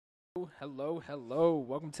Hello.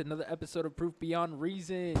 Welcome to another episode of Proof Beyond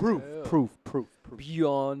Reason. Proof.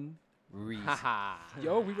 Beyond reason. Haha.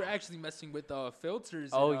 Yo, we were actually messing with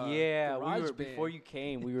filters. Oh in, yeah, GarageBand. before you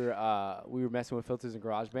came, we were messing with filters in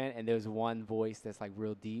GarageBand, and there's one voice that's like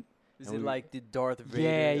real deep. Is And it we- like the Darth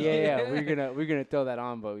Vader? Yeah. we're gonna throw that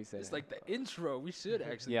on, but we said It's like the intro. We should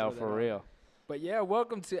actually. yeah, throw that for on. real. But yeah,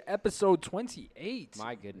 welcome to episode 28.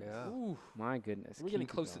 My goodness, Yeah. Ooh, my goodness. we're getting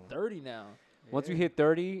Keep it close to going. 30 now. Once we hit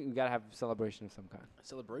 30, we gotta have a celebration of some kind.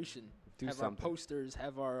 Celebration. Do have something. our posters,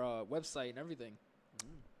 have our website and everything.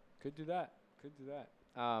 Could do that.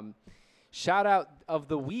 Shout out of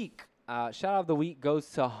the week. Shout out of the week goes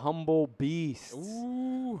to Humble Beasts.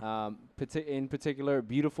 Ooh. In particular,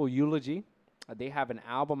 Beautiful Eulogy. They have an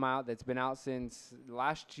album out that's been out since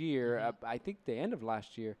last year. I think the end of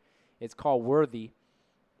last year. It's called Worthy,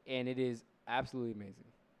 and it is absolutely amazing.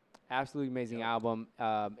 Absolutely amazing Yep. album.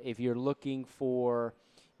 If you're looking for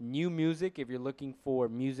new music, if you're looking for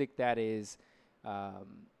music that is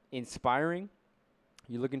inspiring,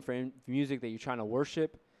 you're looking for music that you're trying to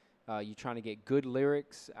worship, you're trying to get good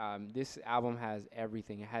lyrics, this album has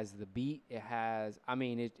everything. It has the beat. It has,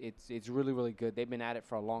 it's really, really good. They've been at it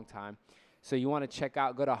for a long time. So you want to check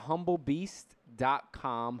out, go to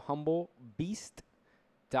humblebeast.com,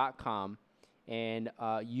 humblebeast.com. And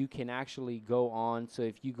you can actually go on. So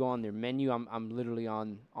if you go on their menu, I'm literally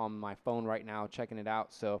on my phone right now checking it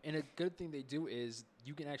out. So And a good thing they do is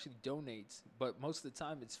you can actually donate, but most of the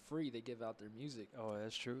time it's free. They give out their music. Oh,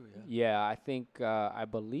 that's true. Yeah. yeah, I think I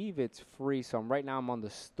believe it's free. So right now I'm on the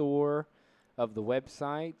store of the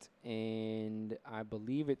website, and I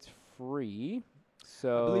believe it's free.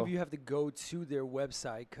 So I believe you have to go to their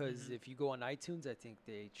website because if you go on iTunes, I think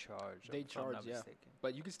they charge. They if I'm charge, not yeah. mistaken.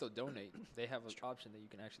 But you can still donate. They have an option that you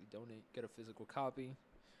can actually donate, get a physical copy.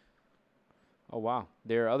 Oh wow,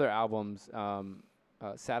 their other albums,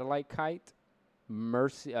 Satellite Kite,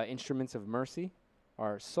 Mercy, Instruments of Mercy,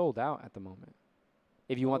 are sold out at the moment.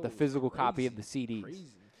 If you want the Oh, physical copy of the crazy, CDs. Crazy.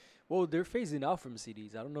 Well, they're phasing out from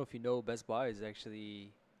CDs. I don't know if you know, Best Buy is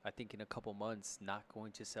actually, I think, in a couple months, not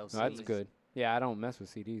going to sell CDs. No, that's good. Yeah, I don't mess with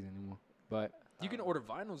CDs anymore. But You can order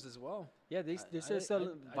vinyls as well. Yeah, they I- said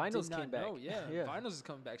I vinyls did not came back. know, Yeah, vinyls is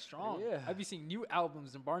coming back strong. Yeah. I've been seeing new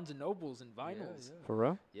albums in Barnes and Nobles and vinyls. Yeah. for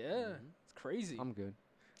real, Yeah, it's crazy. I'm good.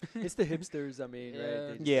 It's the hipsters. I mean, yeah,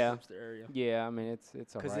 right? it's Yeah. the hipster area. Yeah, I mean it's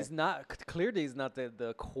Because alright. it's not clearly it's not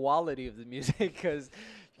the quality of the music because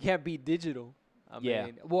you can't be digital. I Yeah.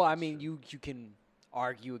 mean, well, I mean you can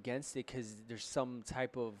argue against it because there's some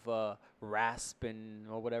type of rasp and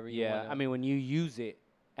or whatever. You Yeah, wanna- I mean when you use it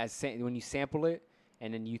as when you sample it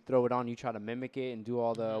and then you throw it on, you try to mimic it and do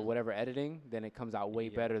all the Mhm. whatever editing, then it comes out way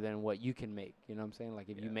Yeah. better than what you can make. You know what I'm saying? Like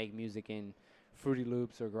if you Yeah. make music in Fruity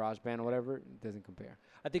Loops or GarageBand or whatever, it doesn't compare.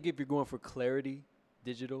 I think if you're going for clarity,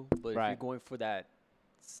 digital, but if Right. you're going for that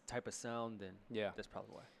type of sound, then Yeah. that's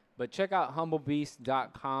probably why. But check out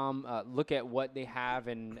humblebeast.com. Look at what they have,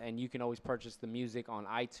 and you can always purchase the music on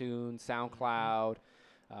iTunes, SoundCloud,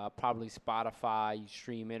 probably Spotify. You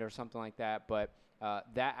stream it or something like that. But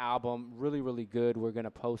that album, really, really good. We're going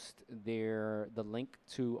to post the link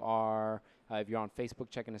to our, if you're on Facebook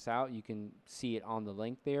checking us out, you can see it on the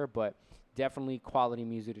link there. But definitely quality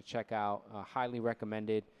music to check out. Highly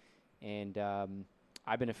recommended. And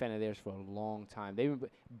I've been a fan of theirs for a long time.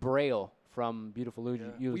 Braille from Beautiful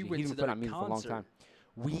Eulogy. We went He's to been putting their out music for a long concert. time.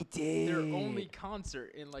 We did. Their only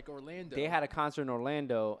concert in like Orlando. They had a concert in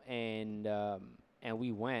Orlando, and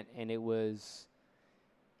we went, and it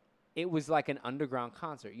was like an underground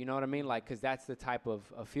concert. You know what I mean? Like, 'cause that's the type of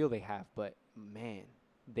feel they have. But man,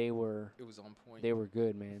 It was on point. they were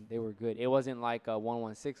good, man. They were good. It wasn't like a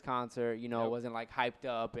 116 concert. You know, it Nope. wasn't like hyped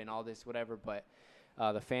up and all this whatever. But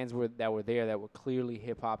the fans that were there that were clearly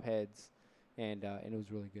hip hop heads, and it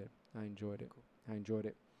was really good. I enjoyed it. Cool. I enjoyed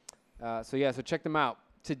it. So check them out.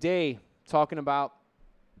 Today, talking about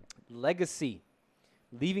legacy.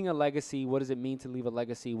 Leaving a legacy. What does it mean to leave a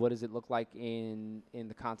legacy? What does it look like in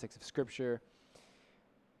the context of Scripture?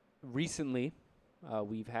 Recently,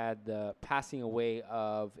 we've had the passing away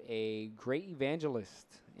of a great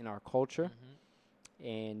evangelist in our culture, Mhm.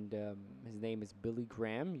 and his name is Billy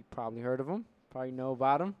Graham. You probably heard of him. Probably know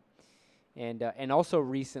about him. And also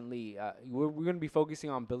recently, we're going to be focusing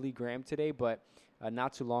on Billy Graham today, but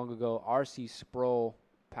not too long ago, R.C. Sproul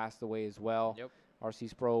passed away as well. Yep. R.C.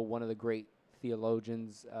 Sproul, one of the great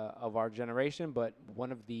theologians of our generation, but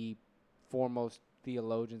one of the foremost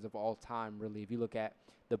theologians of all time, really. If you look at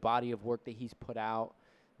the body of work that he's put out,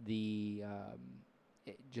 the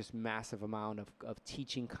just massive amount of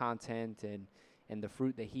teaching content and the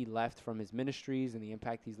fruit that he left from his ministries and the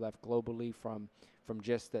impact he's left globally from from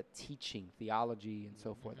just the teaching, theology, and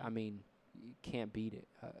so forth. I mean, you can't beat it.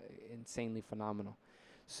 Insanely phenomenal.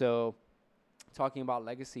 So, talking about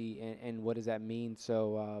legacy and what does that mean?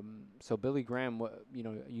 So, so Billy Graham,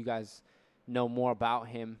 you guys know more about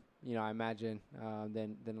him, I imagine,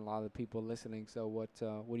 than a lot of the people listening. So, what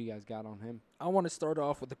do you guys got on him? I want to start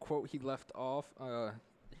off with the quote he left off.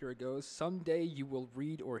 Here it goes. "Someday you will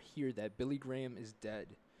read or hear that Billy Graham is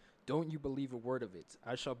dead. Don't you believe a word of it.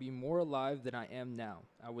 I shall be more alive than I am now.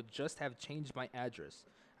 I would just have changed my address.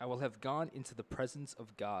 I will have gone into the presence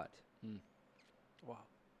of God." Wow.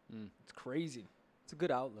 It's crazy. It's a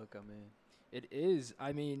good outlook, I mean. It is.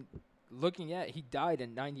 I mean, looking at, he died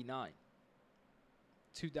in 99.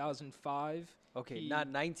 2005. Okay, not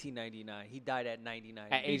 1999. He died at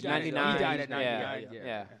 99. At age He died at 99. 99.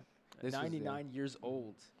 Yeah. This was, 99 years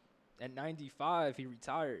old. At 95, he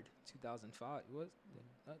retired. 2005. What?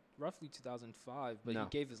 Roughly 2005, but No. he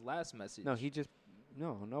gave his last message. No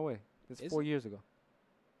way. That's Is 4 it? years ago.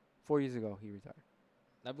 4 years ago, he retired.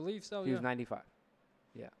 I believe so, He yeah. was 95.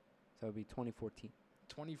 Yeah. So it would be 2014.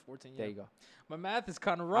 2014, yeah. There you go. My math is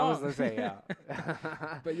kind of I wrong. was going to say,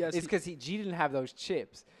 yeah. But yes, It's because G didn't have those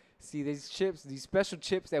chips. See, these chips, these special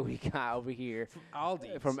chips that we got over here.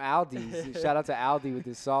 Aldi. From Aldi's. Shout out to Aldi with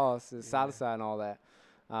the sauce, the salsa and all that.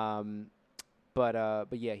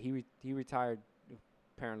 But yeah, he retired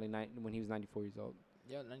apparently when he was 94 years old.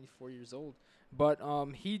 Yeah, 94 years old. But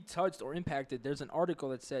he touched or impacted. There's an article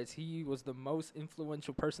that says he was the most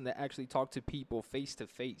influential person that actually talked to people face to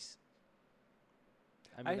face.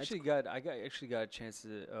 I actually got a chance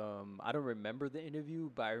to. I don't remember the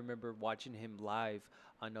interview, but I remember watching him live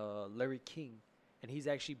on Larry King, and he's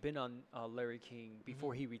actually been on Larry King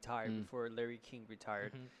before he retired. Before Larry King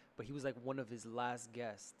retired, but he was like one of his last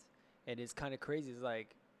guests, and it's kind of crazy. It's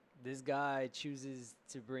like this guy chooses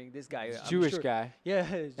to bring this guy, Jewish guy. Yeah,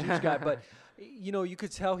 Jewish guy. But you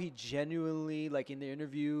could tell he genuinely, like in the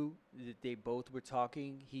interview that they both were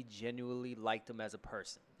talking, he genuinely liked him as a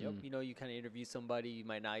person. Yep. You kind of interview somebody, you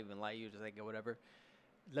might not even like you, just like whatever.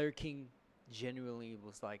 Larry King genuinely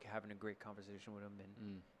was like having a great conversation with him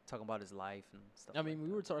and talking about his life and stuff. I mean,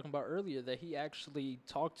 we were talking about earlier that he actually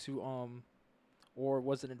talked to or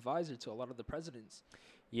was an advisor to a lot of the presidents.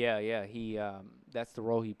 Yeah. He that's the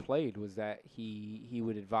role he played, was that he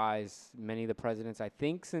would advise many of the presidents. I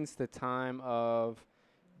think since the time of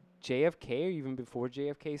JFK or even before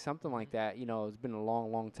JFK, something like that. It's been a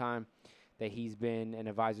long time that he's been an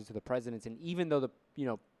advisor to the presidents. And even though the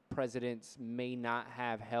presidents may not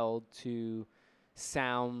have held to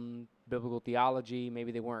sound biblical theology,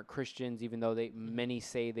 maybe they weren't Christians, even though many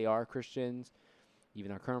say they are Christians,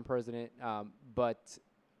 even our current president, but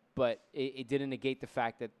it didn't negate the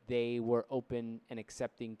fact that they were open and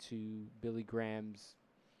accepting to Billy Graham's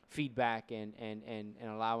feedback and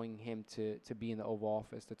allowing him to be in the Oval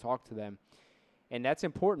Office to talk to them. And that's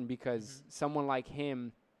important because someone like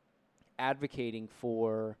him advocating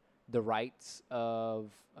for the rights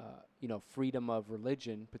of freedom of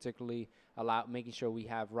religion, particularly making sure we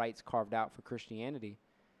have rights carved out for Christianity,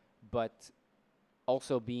 but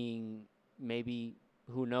also being maybe,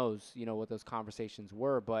 who knows, what those conversations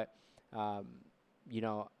were, but I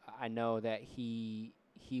know that he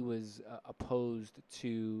was opposed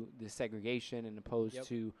to the segregation and opposed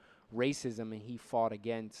to racism, and he fought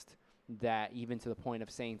against that, even to the point of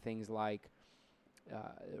saying things like,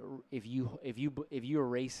 if you're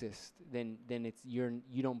racist, then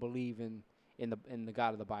you don't believe in the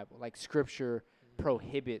God of the Bible. Like, Scripture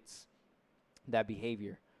prohibits that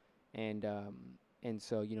behavior, and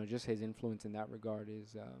so just his influence in that regard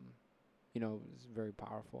is is very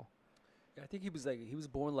powerful. I think he was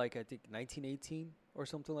born like, I think 1918 or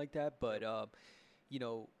something like that, but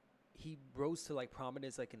he rose to like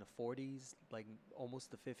prominence like in the 40s, like almost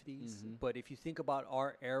the 50s. But if you think about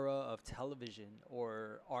our era of television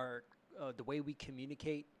or our the way we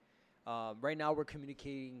communicate, right now we're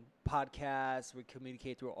communicating podcasts, we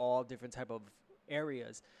communicate through all different type of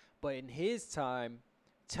areas. But in his time,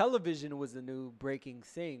 television was the new breaking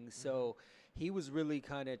thing. So he was really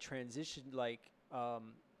kind of transitioned, like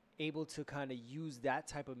able to kind of use that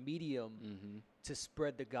type of medium to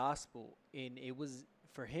spread the gospel. And it was,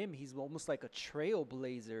 for him, he's almost like a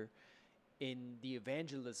trailblazer in the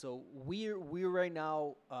evangelist. So we're right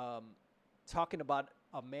now talking about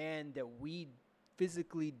a man that we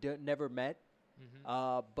physically never met,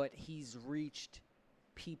 but he's reached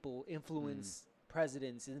people, influenced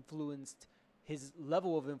presidents, influenced his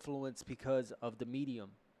level of influence because of the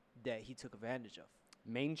medium that he took advantage of.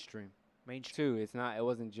 Mainstream too. It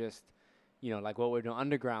wasn't just like what we're doing,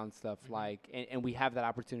 underground stuff, like, and we have that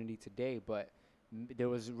opportunity today, but there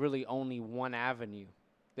was really only one avenue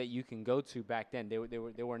that you can go to back then.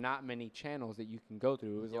 There were not many channels that you can go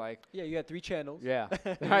through. It was like, Yeah, you had 3 channels. yeah,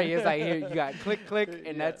 right. It's like, here you got click, and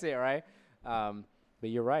Yeah. that's it, right? But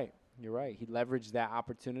you're right. You're right. He leveraged that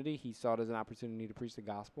opportunity. He saw it as an opportunity to preach the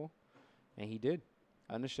gospel, and he did,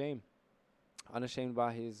 unashamed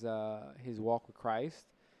about his walk with Christ.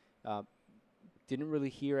 Didn't really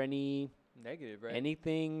hear Negative, right?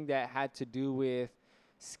 anything that had to do with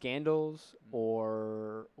scandals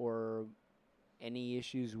or any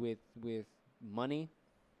issues with money.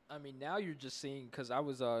 I mean, now you're just seeing, because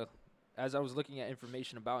as I was looking at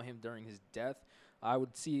information about him during his death, I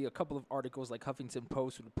would see a couple of articles like Huffington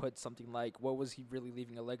Post would put something like, what was he really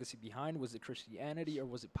leaving a legacy behind? Was it Christianity or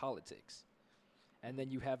was it politics? And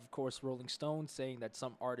then you have, of course, Rolling Stone saying that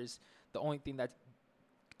some artists, the only thing that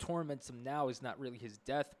torments him now is not really his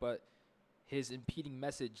death, but his impeding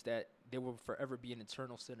message that they will forever be an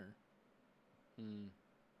eternal sinner.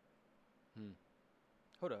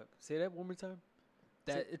 Hold up. Say that one more time.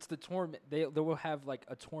 That it's the torment. They will have like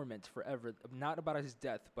a torment forever, not about his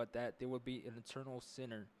death, but that they will be an eternal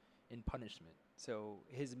sinner in punishment. So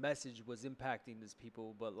his message was impacting these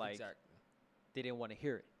people, but like Exactly. they didn't want to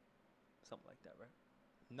hear it. Something like that, right?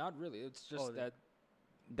 Not really. It's just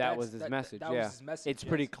That was his message. That yeah, was his message. it's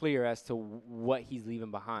pretty clear as to what he's leaving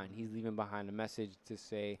behind. He's leaving behind a message to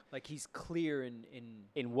say, Like he's clear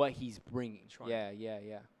in what he's bringing. Trying.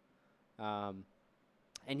 Yeah.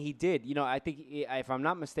 And he did. You know, I think if I'm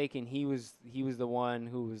not mistaken, he was the one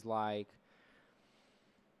who was like,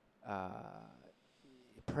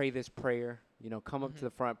 pray this prayer. You know, come up to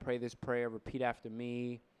the front, pray this prayer, repeat after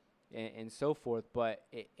me, and so forth. But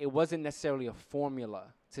it wasn't necessarily a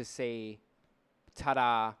formula to say,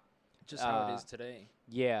 ta-da. just how it is today.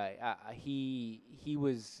 Yeah, he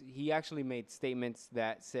actually made statements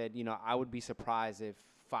that said, you know, I would be surprised if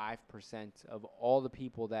 5% of all the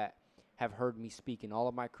people that have heard me speak in all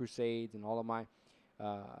of my crusades and all of my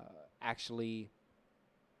actually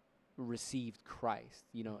received Christ,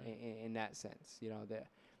 you know, in that sense. You know,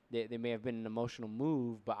 they may have been an emotional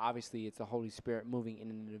move, but obviously it's the Holy Spirit moving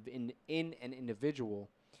in an individual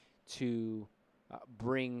to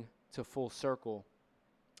bring to full circle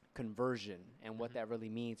conversion and what that really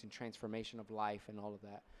means and transformation of life and all of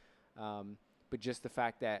that. But just the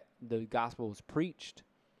fact that the gospel was preached,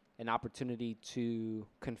 an opportunity to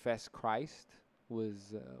confess Christ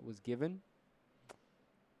was given.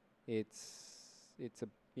 It's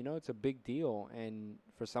a big deal, and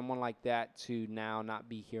for someone like that to now not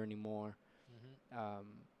be here anymore.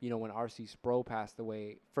 You know, when R.C. Sproul passed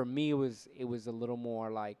away, for me it was a little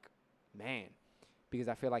more like, man, because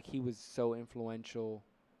I feel like he was so influential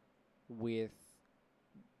with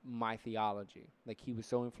my theology. Like he was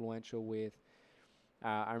so influential with.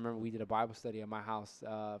 I remember we did a Bible study at my house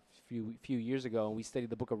a few years ago, and we studied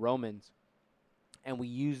the book of Romans, and we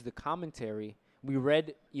used the commentary. We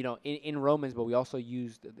read, you know, in Romans, but we also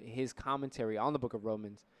used his commentary on the book of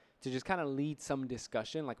Romans to just kind of lead some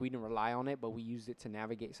discussion. Like we didn't rely on it, but we used it to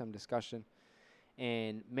navigate some discussion.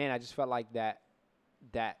 And man, I just felt like that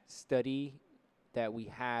study that we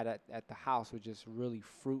had at the house was just really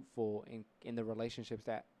fruitful in the relationships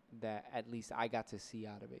that at least I got to see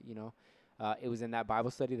out of it, you know. It was in that Bible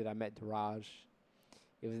study that I met Daraj.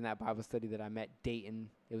 It was in that Bible study that I met Dayton.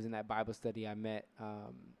 It was in that Bible study I met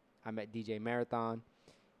DJ Marathon.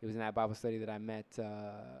 It was in that Bible study that I met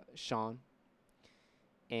Sean.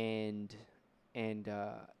 And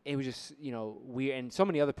it was just, you know, and so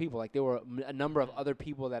many other people. Like there were a number of other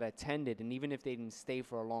people that attended, and even if they didn't stay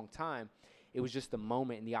for a long time, it was just the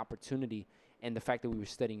moment and the opportunity and the fact that we were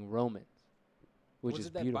studying Romans, which is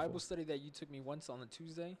beautiful. Was it that Bible study that you took me once on a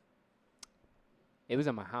Tuesday? It was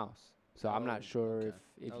at my house, so I'm not sure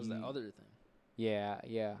if that was that other thing.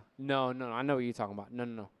 Yeah. No, I know what you're talking about.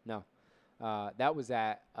 No. That was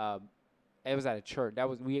at it was at a church.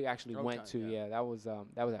 We actually went to. Yeah, that was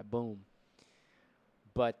at Boom.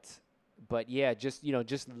 But yeah, just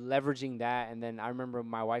leveraging that, and then I remember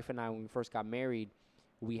my wife and I, when we first got married,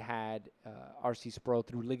 we had R.C. Sproul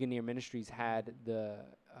through Ligonier Ministries had the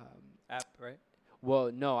app, right?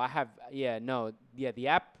 Well, no, I have. The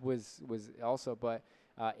app was also, but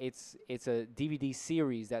it's a DVD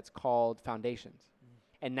series that's called Foundations,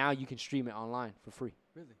 and now you can stream it online for free.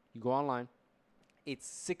 Really? You go online. It's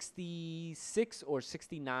 66 or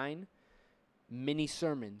 69 mini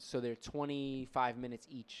sermons, so they're 25 minutes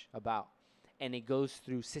each about, and it goes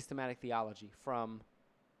through systematic theology from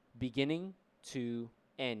beginning to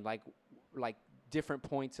end, like different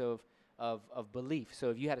points of belief.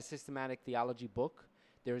 So if you had a systematic theology book,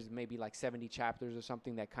 there's maybe like 70 chapters or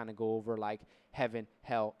something that kind of go over like heaven,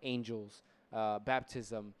 hell, angels,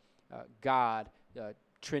 baptism, God,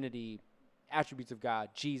 Trinity, attributes of God,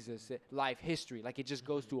 Jesus, life, history. Like, it just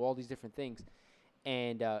goes through all these different things,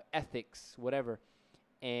 and ethics, whatever.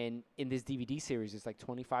 And in this DVD series, it's like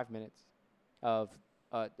 25 minutes of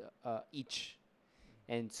each.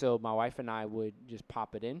 And so my wife and I would just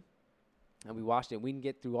pop it in, and we watched it. We didn't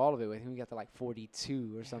get through all of it. I think we got to like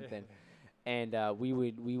 42 or something. And we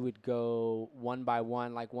would go one by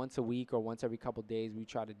one, like once a week or once every couple days. We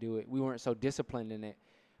try to do it. We weren't so disciplined in it,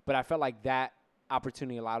 but I felt like that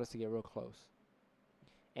opportunity allowed us to get real close.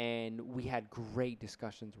 And we had great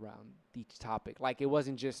discussions around each topic. Like, it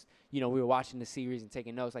wasn't just, we were watching the series and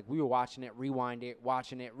taking notes. Like, we were watching it,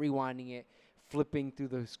 rewinding it, flipping through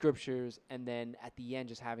the scriptures, and then at the end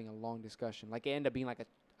just having a long discussion. Like, it ended up being like an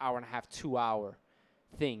hour and a half, 2-hour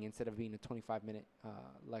thing instead of being a 25-minute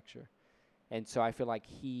lecture. And so I feel like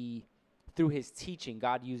he, through his teaching,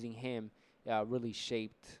 God using him, really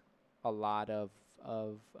shaped a lot of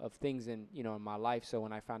things in my life. So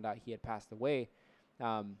when I found out he had passed away,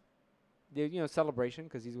 celebration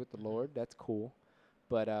because he's with the Lord. That's cool,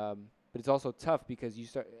 but it's also tough because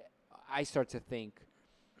I start to think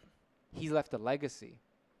he's left a legacy,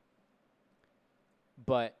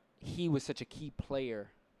 but he was such a key player,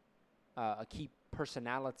 a key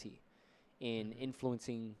personality in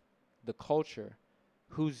influencing the culture.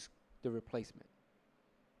 Who's the replacement?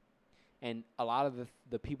 And a lot of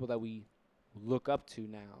the people that we look up to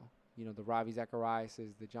now, the Ravi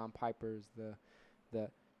Zachariases, the John Pipers,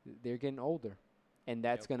 they're getting older, and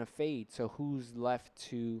that's gonna fade. So who's left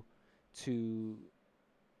to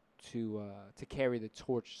carry the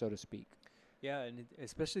torch, so to speak? Yeah, and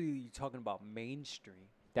especially you're talking about mainstream.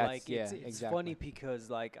 It's It's exactly funny because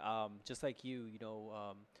just like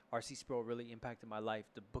R.C. Sproul really impacted my life.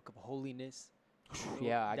 The Book of Holiness.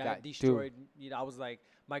 Yeah, that destroyed. I was like,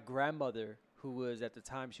 my grandmother, who was at the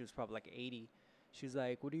time, she was probably like 80. She was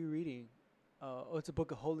like, "What are you reading?" "Oh, it's a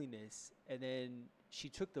Book of Holiness." And then she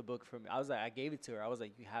took the book from me. I gave it to her. I was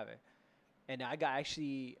like, "You have it." And I got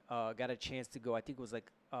a chance to go. I think it was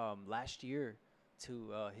like last year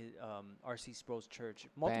to his R.C. Sproul's church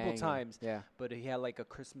multiple times. Yeah. But he had like a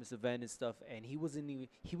Christmas event and stuff, and he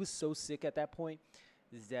was so sick at that point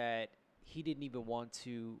that he didn't even want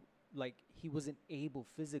to, he wasn't able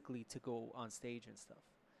physically to go on stage and stuff.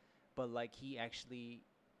 But he actually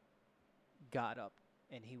got up,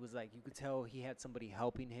 and he was like, you could tell he had somebody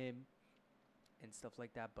helping him and stuff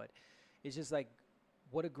like that. But it's just like,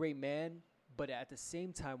 what a great man. But at the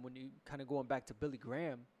same time, when you kind of going back to Billy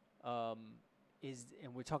Graham,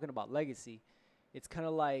 and we're talking about legacy, it's kind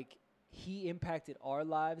of like he impacted our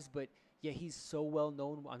lives, but yeah, he's so well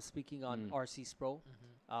known. I'm speaking on R.C. Sproul.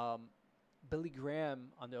 Billy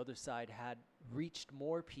Graham, on the other side, had reached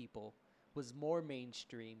more people, was more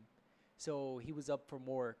mainstream, so he was up for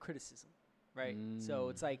more criticism, right? So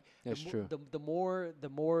it's like that's true. The more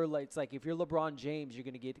it's like if you're LeBron James, you're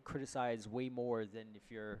gonna get criticized way more than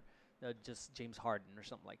if you're just James Harden or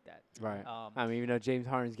something like that. Right. Even though James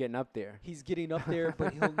Harden's getting up there. He's getting up there,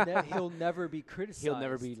 but he'll never be criticized. He'll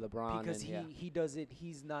never be LeBron. Because he does it.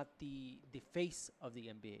 He's not the face of the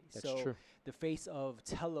NBA. That's true. The face of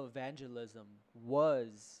televangelism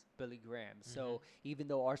was Billy Graham. So even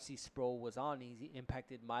though R.C. Sproul was on, he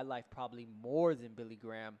impacted my life probably more than Billy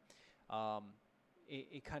Graham.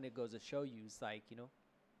 It kind of goes to show you, it's like,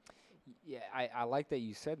 Yeah, I like that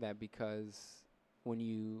you said that, because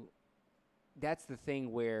that's the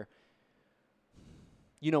thing where,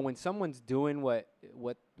 when someone's doing what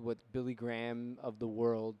Billy Graham of the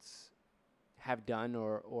worlds have done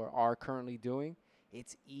or are currently doing,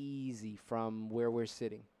 it's easy from where we're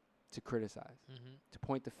sitting to criticize, to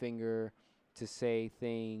point the finger, to say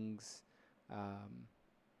things,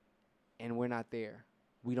 and we're not there.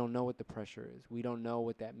 We don't know what the pressure is. We don't know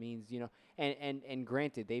what that means, And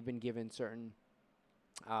granted, they've been given certain,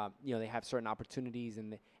 they have certain opportunities,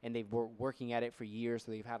 and they've been working at it for years,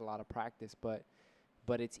 so they've had a lot of practice. But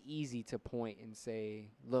it's easy to point and say,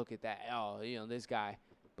 look at that, this guy.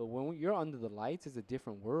 But when you're under the lights, it's a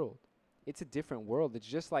different world. It's a different world. It's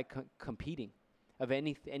just like competing of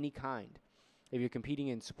any kind. If you're competing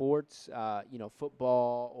in sports,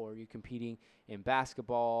 football, or you're competing in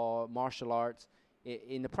basketball, martial arts,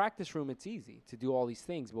 in the practice room, it's easy to do all these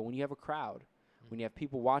things. But when you have a crowd, when you have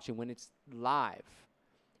people watching, when it's live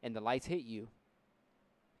and the lights hit you,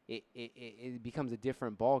 it becomes a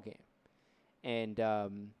different ball game. And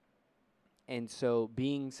so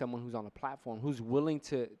being someone who's on a platform, who's willing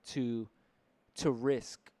to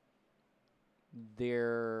risk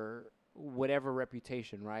their whatever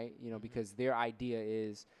reputation, right? Because their idea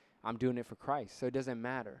is, I'm doing it for Christ, so it doesn't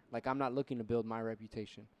matter. Like, I'm not looking to build my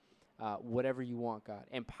reputation. Whatever you want, God,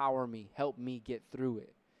 empower me, help me get through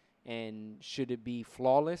it. And should it be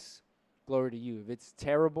flawless, glory to you. If it's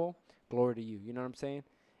terrible, glory to you. You know what I'm saying?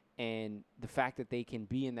 And the fact that they can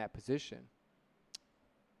be in that position,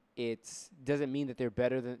 it doesn't mean that they're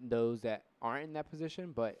better than those that aren't in that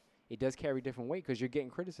position, but it does carry different weight because you're getting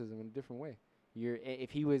criticism in a different way.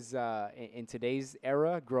 If he was in today's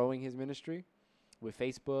era growing his ministry with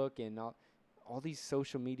Facebook and all these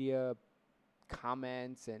social media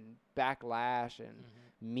comments and backlash and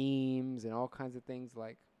memes and all kinds of things,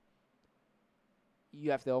 like,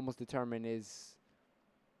 you have to almost determine is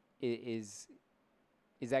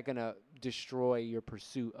that going to destroy your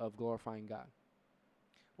pursuit of glorifying God?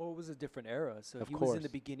 Well, it was a different era. So Of he was in the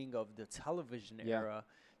course. beginning of the television Yeah. era.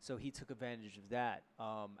 So he took advantage of that.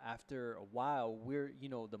 After a while, we're,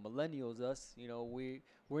 the millennials, us,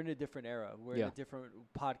 we're in a different era. We're in Yeah. a different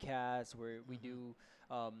podcast where we do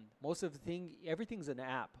most of everything's an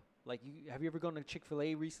app. Like, have you ever gone to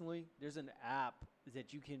Chick-fil-A recently? There's an app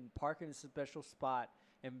that you can park in a special spot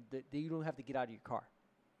and you don't have to get out of your car.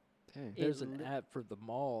 Dang. There's an app for the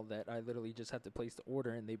mall that I literally just have to place the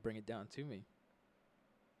order and they bring it down to me.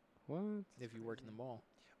 What? If you work in the mall.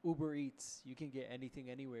 Uber Eats, you can get anything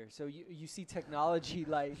anywhere. So you see technology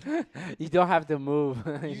like You don't have to move.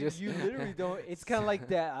 you literally don't. It's kind of like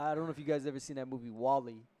that. I don't know if you guys ever seen that movie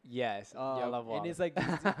Wall-E. Yes. Yeah, I love And Wall-E. it's like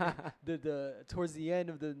the towards the end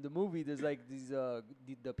of the movie, there's like these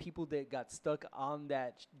the people that got stuck on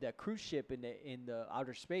that cruise ship in the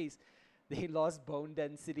outer space. They lost bone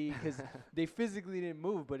density because they physically didn't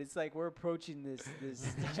move. But it's like we're approaching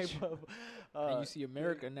this type of. And you see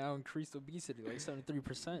America now increased obesity like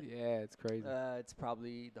 73%. Yeah, it's crazy. It's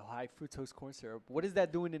probably the high fructose corn syrup. What is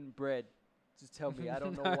that doing in bread? Just tell me. I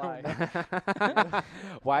don't know I why. don't know.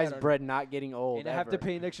 Why I is don't bread not getting old? And I have to ever?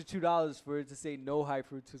 pay an extra $2 for it to say no high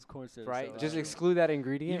fructose corn syrup. Right? So, Just exclude that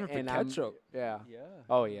ingredient. Even for and ketchup. Yeah. yeah.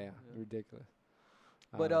 Oh yeah. Ridiculous.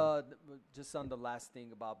 But just on the last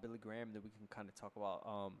thing about Billy Graham that we can kind of talk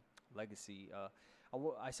about legacy.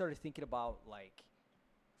 I started thinking about, like,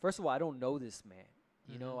 first of all, I don't know this man.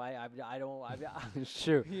 You know, I don't.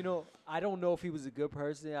 Sure. I don't know if he was a good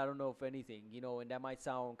person. I don't know if anything. And that might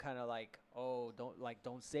sound kind of like, oh,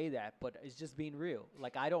 don't say that. But it's just being real.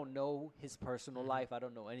 Like, I don't know his personal life. I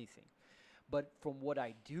don't know anything. But from what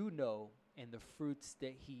I do know and the fruits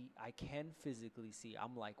that I can physically see,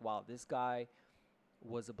 I'm like, wow, this guy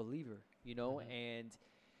was a believer, and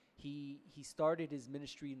he started his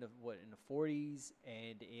ministry in the 40s,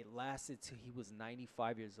 and it lasted till he was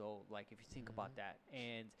 95 years old. Like, if you think about that,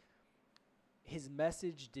 and his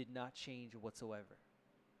message did not change whatsoever,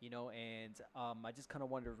 and I just kind of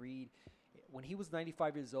wanted to read when he was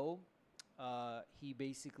 95 years old. He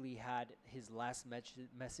basically had his last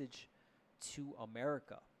message to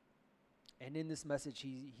America, and in this message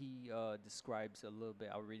he describes a little bit.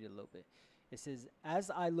 I'll read it a little bit. It says,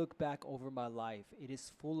 "As I look back over my life, it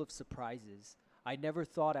is full of surprises. I never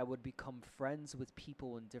thought I would become friends with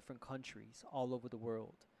people in different countries all over the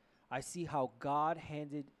world. I see how God's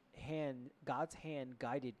hand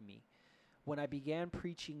guided me. When I began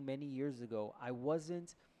preaching many years ago, I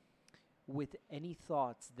wasn't with any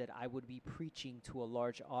thoughts that I would be preaching to a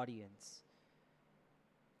large audience.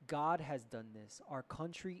 God has done this. Our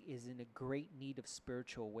country is in a great need of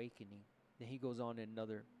spiritual awakening." Then he goes on in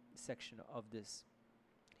another section of this.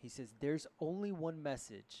 He says, "There's only one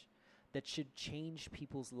message that should change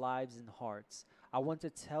people's lives and hearts. I want to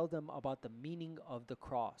tell them about the meaning of the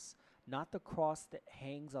cross, not the cross that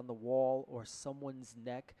hangs on the wall or someone's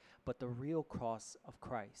neck, but the real cross of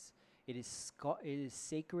Christ. It is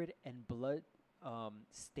sacred and blood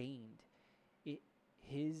stained.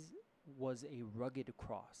 His was a rugged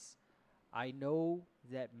cross. I know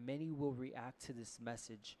that many will react to this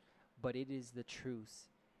message, but it is the truth.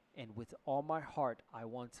 And with all my heart, I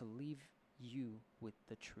want to leave you with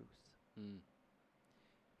the truth."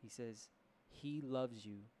 He says, he loves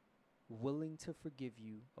you, willing to forgive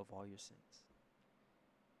you of all your sins.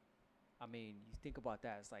 I mean, you think about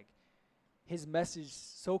that. It's like his message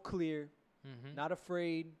so clear, not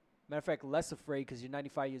afraid. Matter of fact, less afraid because you're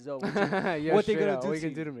 95 years old. What they gonna do what to you you?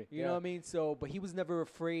 can do to me? You know what I mean? So, but he was never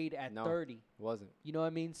afraid at No. 30. Wasn't. You know what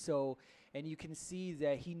I mean? So, and you can see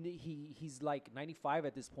that he's like 95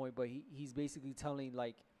 at this point, but he's basically telling,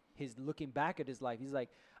 like, his looking back at his life. He's like,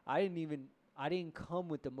 I didn't come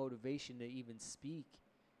with the motivation to even speak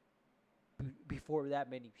before that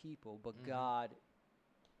many people, but God,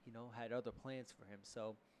 had other plans for him.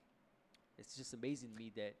 So it's just amazing to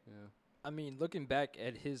me that. Yeah. I mean, looking back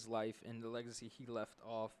at his life and the legacy he left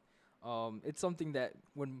off, it's something that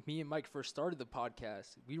when me and Mike first started the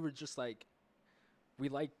podcast, we were just like, we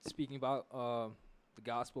liked speaking about the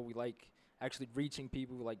gospel. We like actually reaching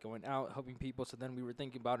people. We like going out, helping people. So then we were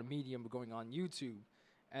thinking about a medium of going on YouTube.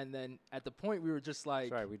 And then at the point we were just like,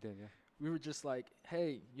 Sorry, we did. Yeah. we were just like,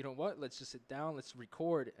 hey, you know what? Let's just sit down, let's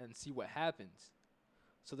record and see what happens.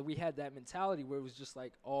 So that we had that mentality where it was just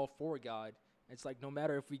like all for God. It's like no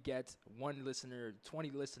matter if we get 1 listener,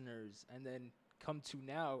 20 listeners, and then come to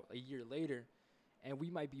now a year later, and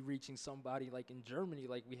we might be reaching somebody like in Germany,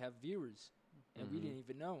 like we have viewers, and we didn't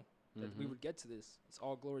even know that we would get to this. It's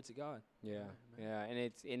all glory to God. Yeah, yeah,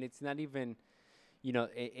 and it's not even, you know,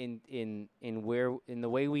 in the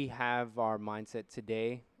way we have our mindset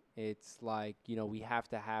today. It's like, you know, we have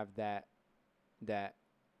to have that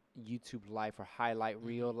YouTube life or highlight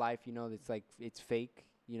reel life. You know, it's like it's fake.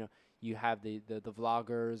 You know, you have the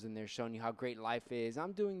vloggers and they're showing you how great life is.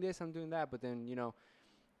 I'm doing this, I'm doing that, but then, you know,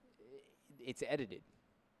 it's edited.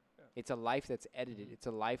 Yeah. It's a life that's edited. It's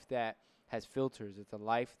a life that has filters. It's a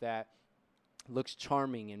life that looks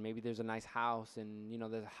charming, and maybe there's a nice house, and, you know,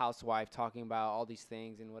 there's a housewife talking about all these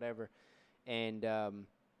things and whatever. And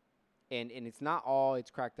it's not all it's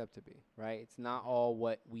cracked up to be, right? It's not all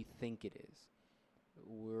what we think it is.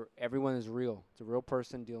 Everyone is real. It's a real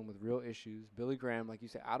person dealing with real issues. Billy Graham, like you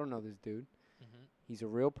said, I don't know this dude. He's a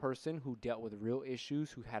real person who dealt with real issues,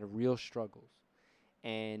 who had real struggles.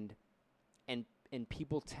 And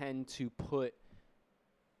people tend to put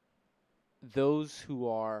those who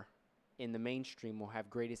are in the mainstream or have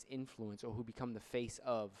greatest influence or who become the face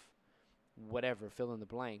of whatever, fill in the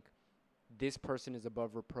blank, this person is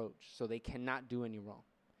above reproach, so they cannot do any wrong.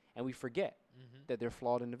 And we forget that they're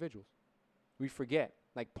flawed individuals. We forget,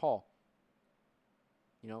 like Paul.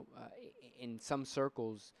 You know, in some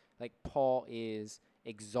circles, like Paul is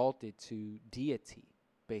exalted to deity,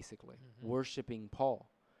 basically, worshiping Paul.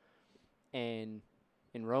 And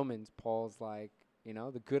in Romans, Paul's like, you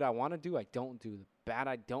know, the good I want to do, I don't do. The bad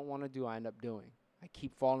I don't want to do, I end up doing. I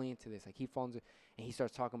keep falling into this. And he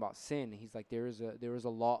starts talking about sin. And he's like, there is a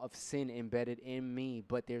law of sin embedded in me,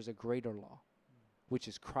 but there's a greater law, which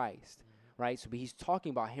is Christ, right? So, but he's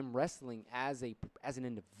talking about him wrestling as an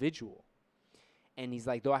individual. And he's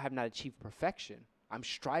like, though I have not achieved perfection, I'm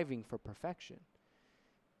striving for perfection.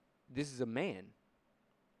 This is a man.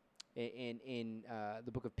 In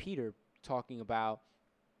the book of Peter, talking about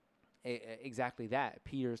exactly that.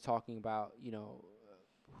 Peter's talking about, you know,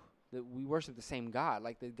 that we worship the same God,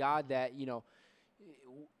 like the God that, you know,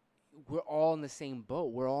 we're all in the same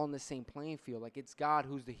boat. We're all in the same playing field. Like, it's God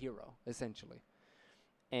who's the hero, essentially.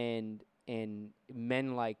 And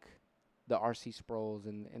men like the R.C. Sprouls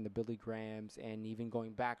and the Billy Grahams, and even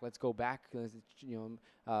going back, let's go back, you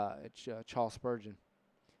know, Charles Spurgeon.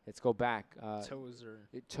 Let's go back. Tozer.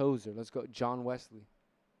 Let's go. John Wesley.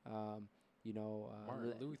 You know,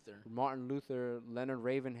 Martin Luther, Leonard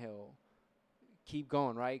Ravenhill. Keep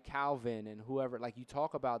going, right? Calvin and whoever. Like, you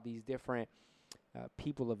talk about these different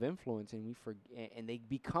people of influence, and and they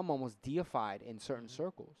become almost deified in certain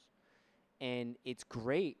circles. And it's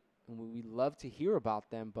great, and we love to hear about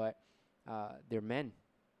them, but they're men,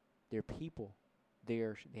 they're people, they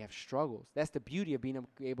have struggles. That's the beauty of being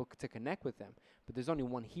able to connect with them. But there's only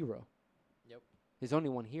one hero. Yep. There's only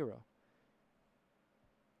one hero.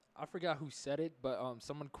 I forgot who said it, but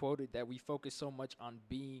someone quoted that we focus so much on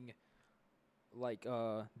being like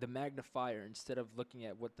the magnifier instead of looking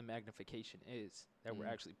at what the magnification is that we're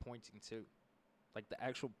actually pointing to. Like, the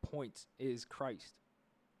actual point is Christ,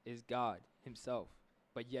 is God himself.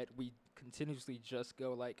 But yet we continuously just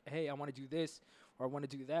go like, hey, I want to do this, or I want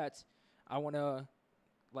to do that. I want to,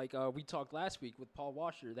 like, we talked last week with Paul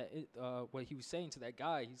Washer, that what he was saying to that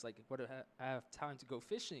guy, he's like, what, I have time to go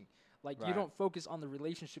fishing. Like, you don't focus on the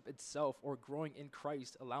relationship itself or growing in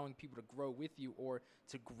Christ, allowing people to grow with you or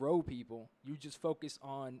to grow people. You just focus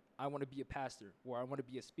on, I want to be a pastor, or I want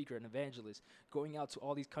to be a speaker, an evangelist, going out to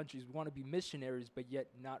all these countries. We want to be missionaries, but yet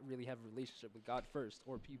not really have a relationship with God first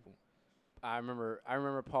or people. I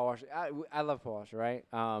remember Paul Washer. I love Paul Washer, right?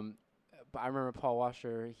 But I remember Paul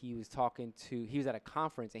Washer, he was at a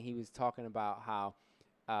conference, and he was talking about how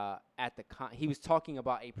he was talking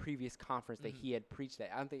about a previous conference that he had preached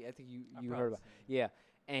at. I think you heard about. Yeah,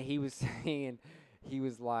 and he was saying, he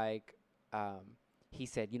was like, he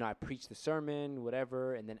said, you know, I preached the sermon,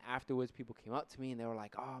 whatever, and then afterwards people came up to me and they were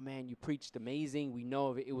like, oh man, you preached amazing. We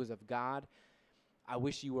know it was of God. I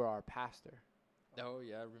wish you were our pastor. Oh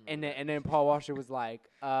yeah, I remember. And then Paul Washer was like,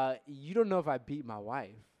 you don't know if I beat my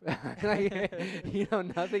wife. Like, you know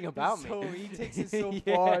nothing about me. So he takes it so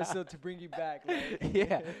far so to bring you back. Like.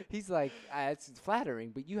 Yeah, he's like, it's flattering,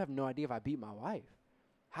 but you have no idea if I beat my wife.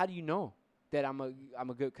 How do you know that I'm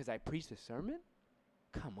a good, because I preached a sermon?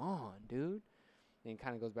 Come on, dude. And it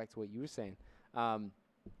kind of goes back to what you were saying.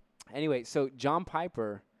 Anyway, so John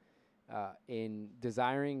Piper, in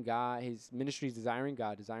Desiring God, his ministry is Desiring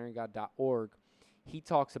God, desiringgod.org. he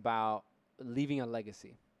talks about leaving a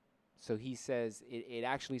legacy. So he says, it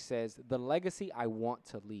actually says, "The Legacy I Want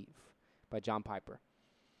to Leave" by John Piper.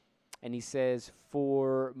 And he says,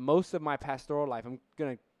 for most of my pastoral life, I'm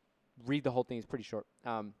going to read the whole thing. It's pretty short.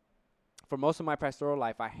 For most of my pastoral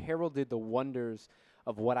life, I heralded the wonders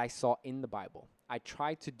of what I saw in the Bible. I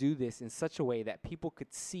tried to do this in such a way that people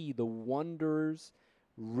could see the wonders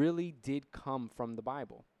really did come from the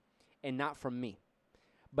Bible and not from me.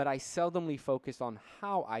 But I seldomly focused on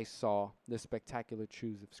how I saw the spectacular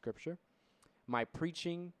truths of Scripture. My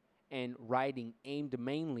preaching and writing aimed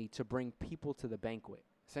mainly to bring people to the banquet,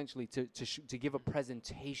 essentially to give a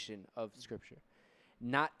presentation of Scripture,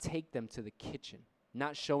 not take them to the kitchen,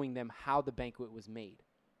 not showing them how the banquet was made.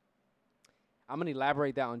 I'm going to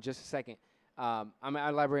elaborate that on just a second. I'm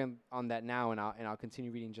elaborating on that now, and I'll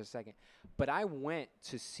continue reading in just a second. But I went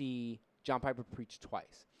to see John Piper preach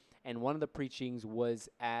twice. And one of the preachings was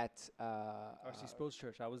at R.C. Sproul's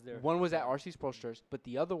church. I was there. One was at R.C. Sproul's church, but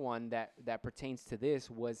the other one that pertains to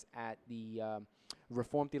this was at the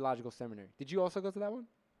Reformed Theological Seminary. Did you also go to that one?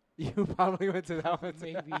 You probably went to that one.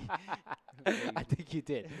 Maybe. I think you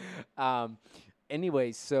did.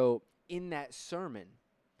 Anyways, so in that sermon,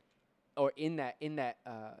 or in that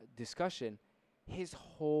discussion, his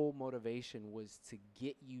whole motivation was to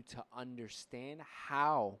get you to understand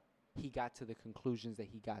how he got to the conclusions that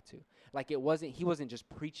he got to. Like he wasn't just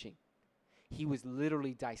preaching. He was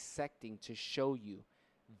literally dissecting to show you,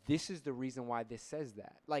 this is the reason why this says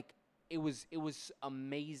that. Like it was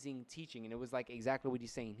amazing teaching, and it was like exactly what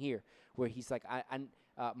he's saying here, where he's like,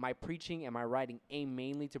 my preaching and my writing aim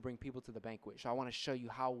mainly to bring people to the banquet. So I want to show you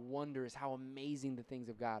how wondrous, how amazing the things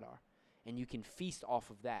of God are, and you can feast off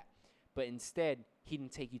of that. But instead, he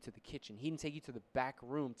didn't take you to the kitchen. He didn't take you to the back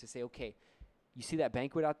room to say, okay, you see that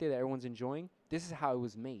banquet out there that everyone's enjoying? This is how it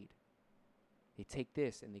was made. They take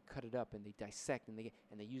this and they cut it up and they dissect and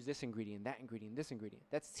they use this ingredient, that ingredient, this ingredient.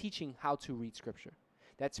 That's teaching how to read Scripture.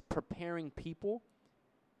 That's preparing people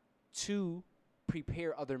to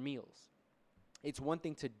prepare other meals. It's one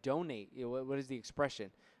thing to donate. What is the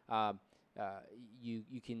expression? You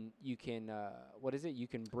can what is it? You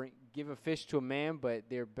can give a fish to a man, but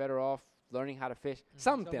they're better off learning how to fish.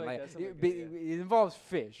 Something like that. It involves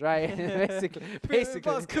fish, right? basically, it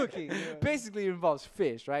involves cooking. Yeah. Basically, it involves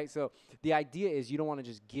fish, right? So the idea is you don't want to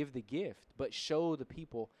just give the gift, but show the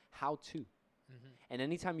people how to. Mm-hmm. And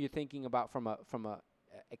anytime you're thinking about from a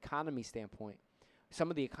economy standpoint, some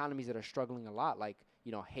of the economies that are struggling a lot, like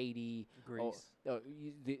Haiti, Greece,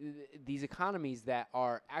 these economies that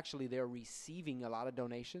are actually they're receiving a lot of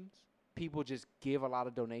donations. People just give a lot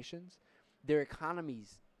of donations. Their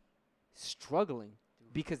economies struggling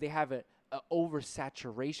because they have a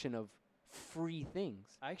oversaturation of free things.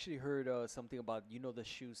 I actually heard something about the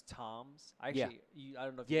shoes Toms. I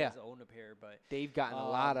don't know if you guys own a pair, but they've gotten a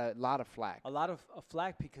lot of flack. A lot of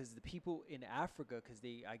flack because the people in Africa, because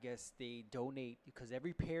I guess they donate, because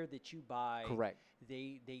every pair that you buy, correct,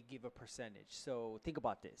 they give a percentage. So think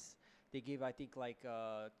about this. They give, I think, like $1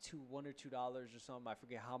 or $2 or something. I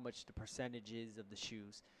forget how much the percentage is of the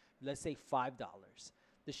shoes. Let's say $5.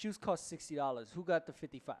 The shoes cost $60. Who got the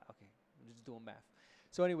 55? Okay, I'm just doing math.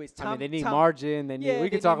 So, anyways, they need margin. We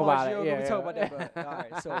can talk about it. Yeah, we can talk about that. But, all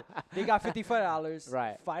right, so they got $55.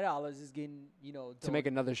 Right. $5 is getting to make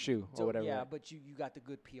another shoe or whatever. Yeah, but you got the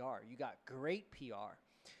good PR. You got great PR.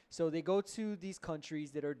 So they go to these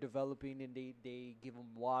countries that are developing, and they give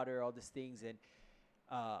them water, all these things, and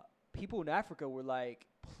people in Africa were like,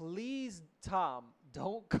 "Please, Tom,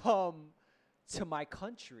 don't come to my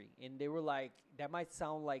country." And they were like, that might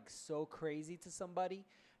sound like so crazy to somebody,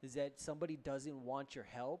 is that somebody doesn't want your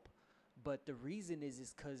help, but the reason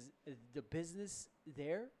is because the business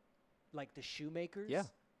there, like the shoemakers,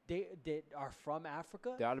 they are from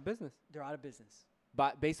Africa. They're out of business.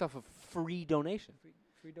 But based off of free donation.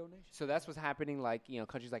 Free donation. So that's what's happening. Like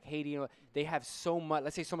countries like Haiti, they have so much.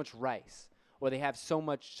 Let's say so much rice, or they have so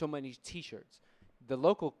many T-shirts. The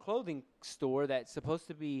local clothing store that's supposed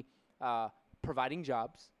to be providing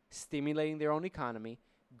jobs, stimulating their own economy,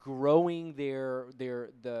 growing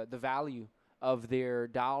the value of their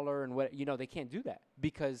dollar and what they can't do that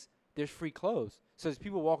because there's free clothes. So as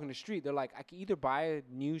people walking the street, they're like, I can either buy a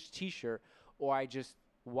new T-shirt or I just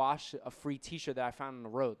wash a free T-shirt that I found on the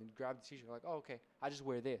road and grab the T-shirt. Like, oh, okay, I just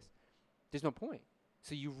wear this. There's no point.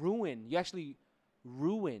 So you actually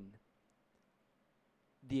ruin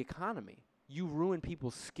the economy. You ruin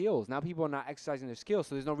people's skills. Now people are not exercising their skills,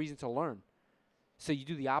 so there's no reason to learn. So you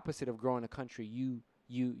do the opposite of growing a country. You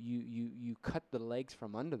cut the legs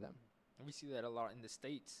from under them. We see that a lot in the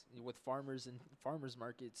States with farmers and farmers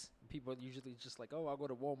markets. People usually just like, oh, I'll go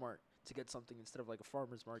to Walmart. to get something instead of like a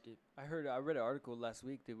farmer's market. I read an article last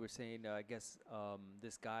week. They were saying, I guess,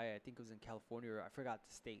 this guy, I think it was in California, or I forgot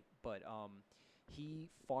the state, but he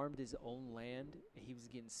farmed his own land. And he was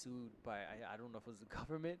getting sued by, I don't know if it was the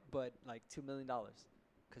government, but like $2 million,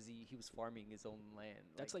 because he was farming his own land.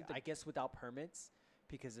 That's like the- I guess without permits,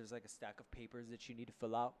 because there's like a stack of papers that you need to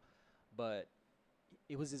fill out, but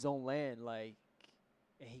it was his own land, like,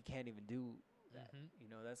 and he can't even do that. You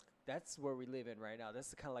know, that's where we live in right now.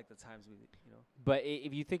 That's kind of like the times we, you know. But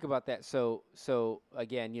if you think about that, so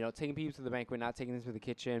again, you know, taking people to the banquet, not taking them to the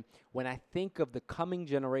kitchen. When I think of the coming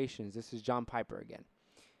generations, this is John Piper again.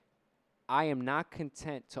 I am not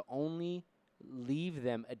content to only leave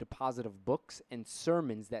them a deposit of books and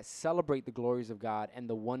sermons that celebrate the glories of God and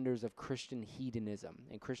the wonders of Christian hedonism.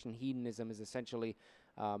 And Christian hedonism is essentially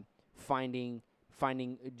finding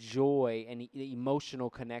joy and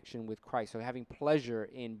emotional connection with Christ. So having pleasure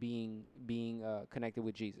in being connected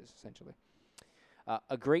with Jesus, essentially.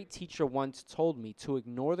 A great teacher once told me to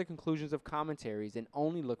ignore the conclusions of commentaries and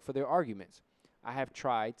only look for their arguments. I have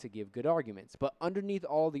tried to give good arguments, but underneath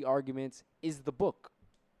all the arguments is the book,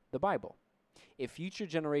 the Bible. If future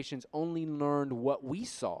generations only learned what we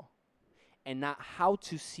saw and not how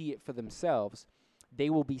to see it for themselves, they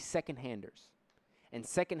will be second-handers. And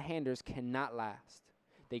second-handers cannot last.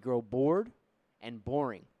 They grow bored and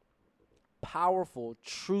boring. Powerful,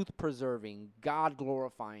 truth-preserving,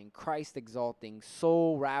 God-glorifying, Christ-exalting,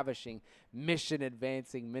 soul-ravishing,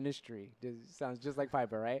 mission-advancing ministry, sounds just like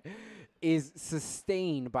Piper, right, is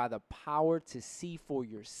sustained by the power to see for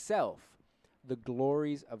yourself the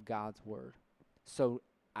glories of God's word. So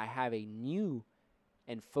I have a new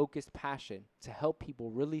and focused passion to help people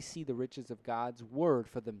really see the riches of God's word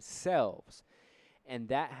for themselves. And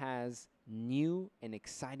that has new and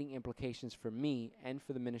exciting implications for me and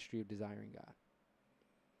for the ministry of Desiring God.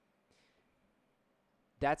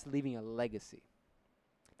 That's leaving a legacy.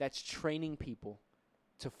 That's training people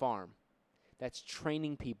to farm. That's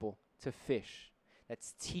training people to fish.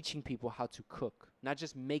 That's teaching people how to cook, not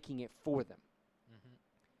just making it for them.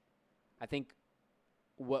 I think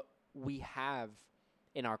what we have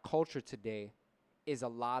in our culture today is a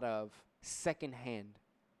lot of secondhand,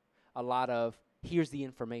 a lot of here's the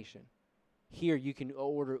information. Here you can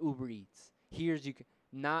order Uber Eats.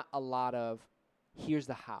 Not a lot of here's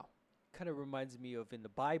the how. Kind of reminds me of in the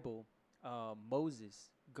Bible,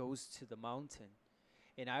 Moses goes to the mountain.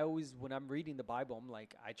 And I always, when I'm reading the Bible, I'm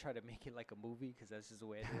like, I try to make it like a movie because that's just the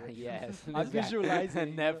way I do it. Yes. I visualize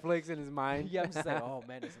it. Netflix in his mind. Yeah, I'm just like, oh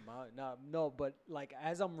man, it's a mountain. No, but like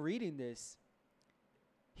as I'm reading this,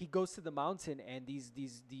 he goes to the mountain, and these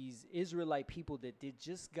Israelite people that they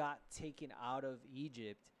just got taken out of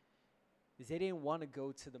Egypt, they didn't want to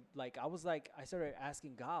go to the, like, I started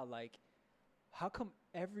asking God, like, how come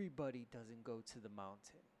everybody doesn't go to the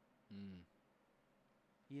mountain?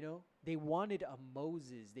 You know, they wanted a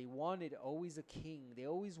Moses. They wanted always a king. They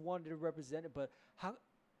always wanted to represent it. But how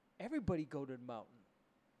everybody go to the mountain?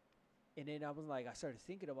 And then I was like, I started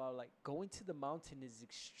thinking about like going to the mountain is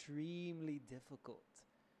extremely difficult.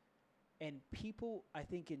 And people, I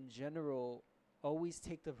think in general, always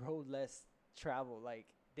take the road less traveled. Like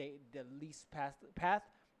the least path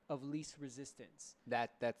of least resistance.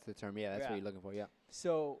 That's the term. Yeah, that's what you're looking for. Yeah.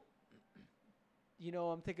 So, you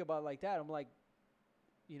know, I'm thinking about like that. I'm like,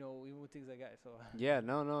 you know, even with things like that. So yeah,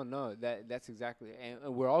 no. That's exactly,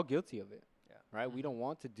 and we're all guilty of it. Yeah. Right. We don't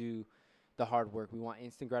want to do the hard work. We want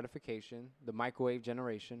instant gratification, the microwave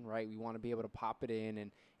generation. Right. We want to be able to pop it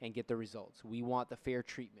in and get the results. We want the fair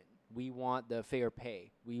treatment. We want the fair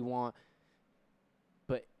pay.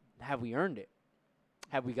 But have we earned it?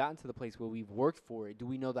 Have we gotten to the place where we've worked for it? Do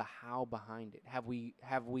we know the how behind it? Have we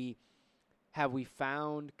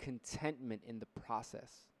found contentment in the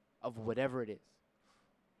process of whatever it is?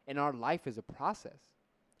 And our life is a process.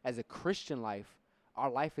 As a Christian life, our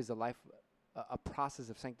life is a process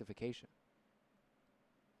of sanctification.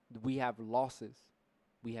 We have losses,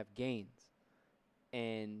 we have gains,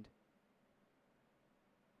 and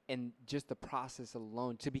just the process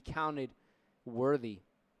alone, to be counted worthy,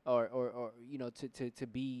 or you know, to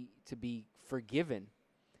be forgiven,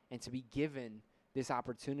 and to be given this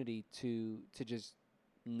opportunity to just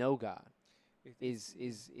know God is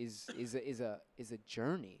a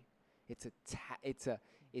journey. It's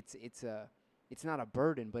not a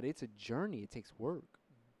burden, but it's a journey. It takes work.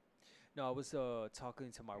 No, I was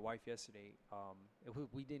talking to my wife yesterday.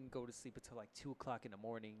 We didn't go to sleep until like 2:00 in the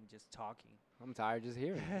morning, just talking. I'm tired just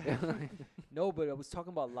hearing. No, but I was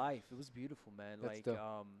talking about life. It was beautiful, man. That's like,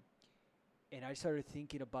 dope. And I started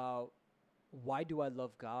thinking about why do I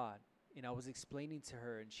love God? And I was explaining to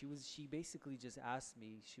her, and she basically just asked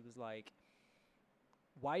me. She was like,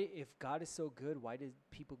 why, if God is so good, why did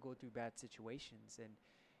people go through bad situations?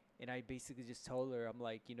 And I basically just told her, I'm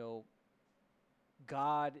like,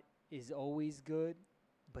 God is always good,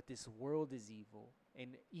 but this world is evil.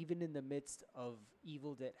 And even in the midst of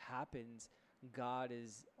evil that happens, God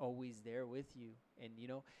is always there with you. And,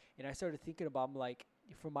 and I started thinking about, I'm like,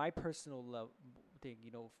 for my personal thing,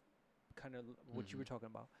 kind of what you were talking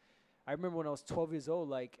about. I remember when I was 12 years old,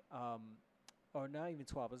 like, or not even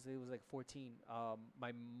 12, it was like 14.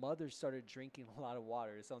 My mother started drinking a lot of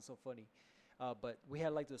water. It sounds so funny. But we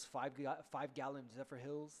had like those 5 gallon Zephyr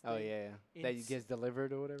Hills. Oh yeah, that gets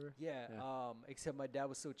delivered or whatever. Yeah. Except my dad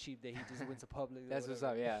was so cheap that he just went to public. That's what's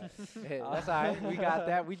up. Yeah. Hey, that's all right. We got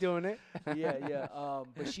that. We doing it. Yeah.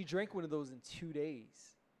 But she drank one of those in 2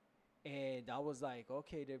 days, and I was like,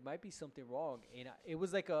 okay, there might be something wrong. And it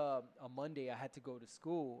was like a Monday. I had to go to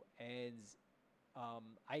school, and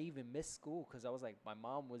I even missed school because I was like, my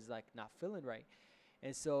mom was like not feeling right,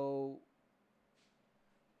 and so.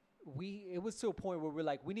 It was to a point where we're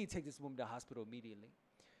like, we need to take this woman to the hospital immediately.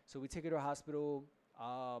 So we take her to the hospital,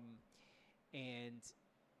 and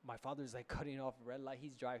my father's like cutting off a red light.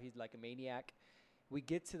 He's driving. He's like a maniac. We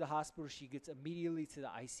get to the hospital. She gets immediately to the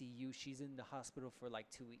ICU. She's in the hospital for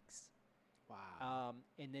like 2 weeks. Wow.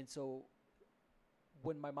 And then so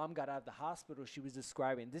when my mom got out of the hospital, she was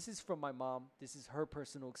describing, this is from my mom. This is her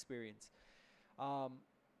personal experience.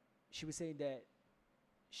 She was saying that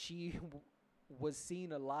she was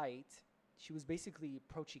seeing a light. She was basically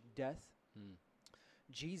approaching death.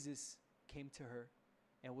 Jesus came to her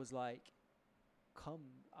and was like, come,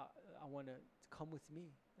 I want to come with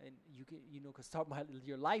me, and you can, cause start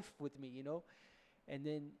your life with me, And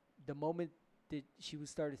then the moment that she was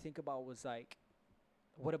starting to think about was like,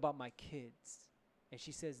 what about my kids? And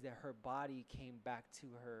she says that her body came back to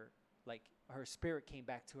her, like her spirit came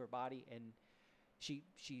back to her body, and she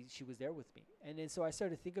was there with me. And then so I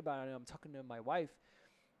started to think about it, and I'm talking to my wife,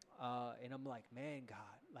 and I'm like, man, God,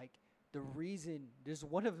 like the reason, there's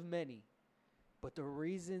one of many, but the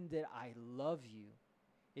reason that I love you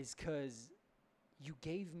is because you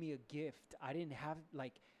gave me a gift I didn't have,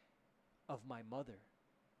 like, of my mother.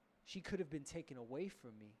 She could have been taken away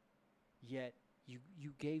from me, yet you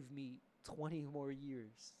gave me 20 more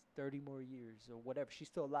years, 30 more years, or whatever. She's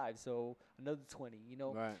still alive, so another 20,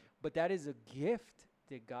 Right. But that is a gift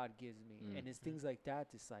that God gives me, and it's things like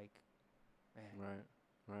that that's like, man.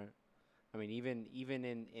 Right. I mean, even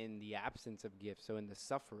in the absence of gifts, so in the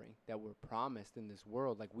suffering that we're promised in this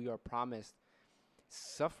world, like we are promised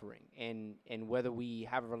suffering, and whether we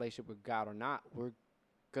have a relationship with God or not, we're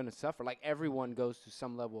gonna suffer. Like everyone goes to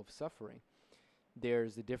some level of suffering.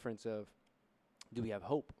 There's the difference of, do we have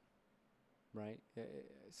hope? Right?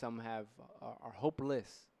 Some are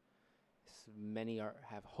hopeless. Many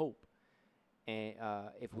have hope, and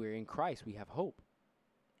if we're in Christ, we have hope.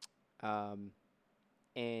 And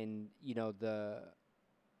the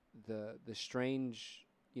strange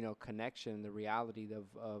connection, the reality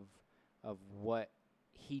of what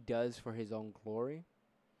He does for His own glory,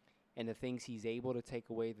 and the things He's able to take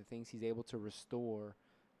away, the things He's able to restore,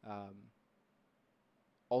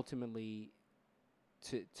 ultimately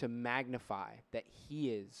to magnify that He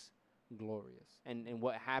is glorious. And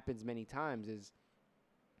what happens many times is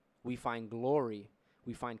we find glory,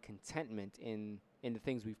 we find contentment in the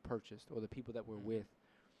things we've purchased or the people that we're with,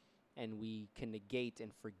 and we can negate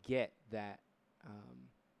and forget that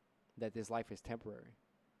that this life is temporary,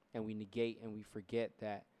 and we negate and we forget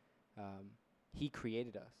that He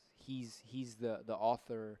created us. He's the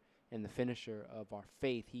author and the finisher of our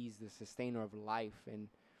faith. He's the sustainer of life, and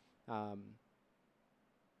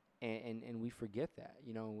we forget that,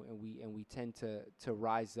 and we tend to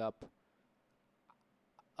rise up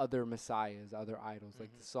other messiahs, other idols,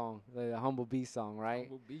 like the song, the Humble Beast song, right?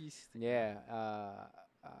 Humble Beast. Yeah.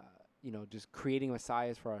 Just creating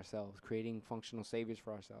messiahs for ourselves, creating functional saviors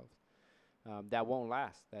for ourselves, that won't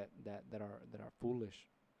last, that are foolish.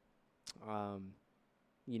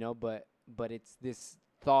 But it's this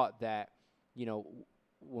thought that,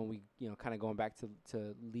 when we, kind of going back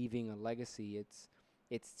to leaving a legacy,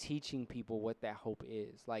 it's teaching people what that hope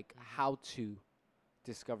is, like how to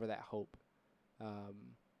discover that hope.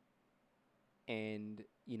 And,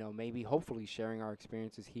 maybe hopefully sharing our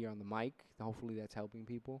experiences here on the mic, hopefully that's helping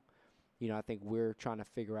people. I think we're trying to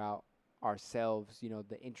figure out ourselves,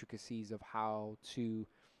 the intricacies of how to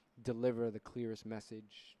deliver the clearest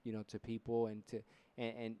message, to people, and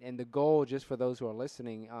the goal, just for those who are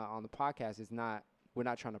listening on the podcast, is we're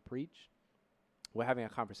not trying to preach. We're having a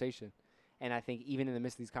conversation. And I think even in the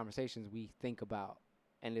midst of these conversations, we think about,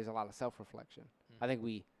 and there's a lot of self-reflection. I think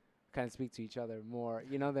we kind of speak to each other more,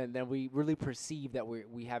 than we really perceive that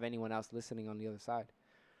we have anyone else listening on the other side.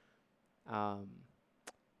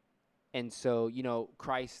 And so,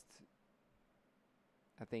 Christ,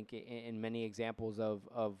 I think in many examples of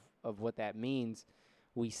what that means,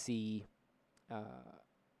 we see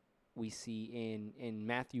in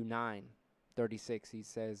Matthew 9:36, he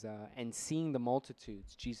says, and seeing the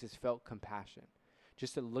multitudes, Jesus felt compassion.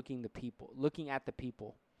 Just looking at the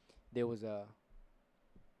people, there was a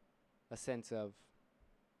sense of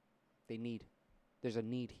there's a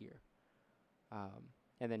need here.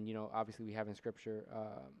 And then, obviously we have in Scripture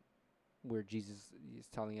where Jesus is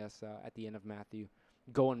telling us at the end of Matthew,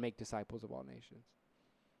 go and make disciples of all nations.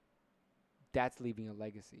 That's leaving a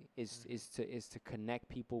legacy, is to connect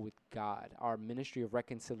people with God. Our ministry of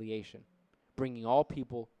reconciliation, bringing all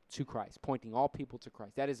people to Christ, pointing all people to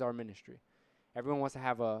Christ. That is our ministry. Everyone wants to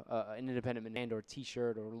have an independent band or a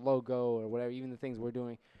T-shirt or logo or whatever, even the things we're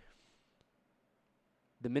doing.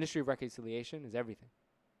 The ministry of reconciliation is everything.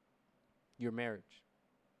 Your marriage,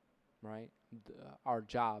 right? Our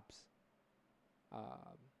jobs,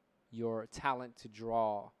 your talent to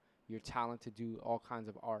draw, your talent to do all kinds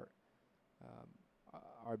of art,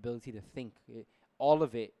 our ability to think. All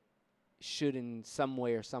of it should in some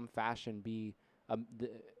way or some fashion be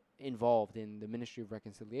involved in the ministry of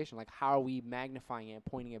reconciliation. Like, how are we magnifying it and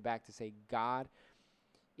pointing it back to say God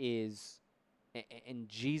is, and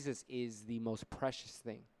Jesus is the most precious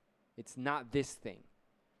thing. It's not this thing,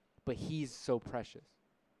 but he's so precious.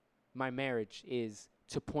 My marriage is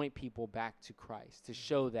to point people back to Christ, to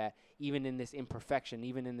show that even in this imperfection,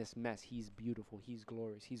 even in this mess, he's beautiful, he's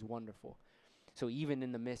glorious, he's wonderful. So even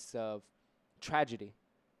in the midst of tragedy,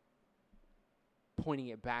 pointing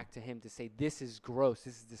it back to him to say, this is gross,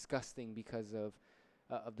 this is disgusting because of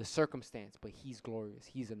the circumstance, but he's glorious,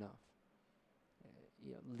 he's enough.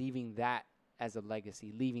 Leaving that as a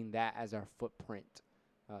legacy, leaving that as our footprint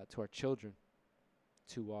to our children,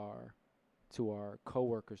 to our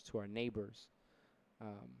coworkers, to our neighbors,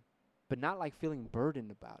 but not like feeling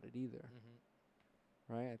burdened about it either.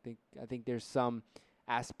 Right? I think there's some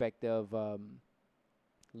aspect of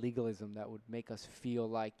legalism that would make us feel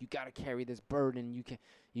like you got to carry this burden. You can't,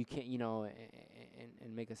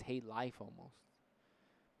 and make us hate life almost.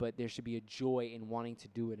 But there should be a joy in wanting to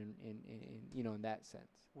do it in that sense.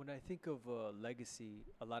 When I think of legacy,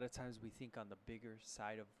 a lot of times we think on the bigger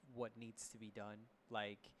side of what needs to be done.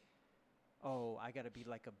 Like, oh, I got to be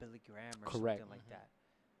like a Billy Graham or something like that.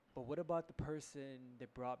 But what about the person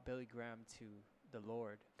that brought Billy Graham to the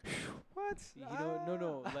Lord? What?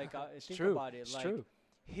 No. Like, think true. about it. It's like, true.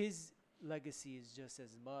 His legacy is just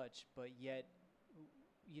as much, but yet,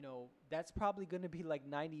 that's probably going to be like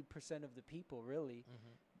 90% of the people, really.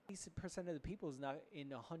 90% of the people is not in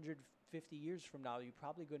 150 years from now. You're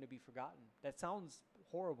probably going to be forgotten. That sounds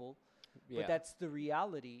horrible, but that's the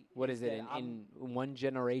reality. What is it? In one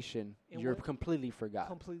generation, you're completely forgotten.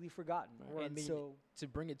 Completely forgotten. Or And so, to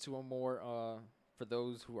bring it to a more, for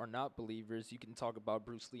those who are not believers, you can talk about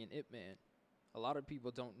Bruce Lee and Ip Man. A lot of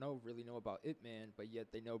people don't really know about Ip Man, but yet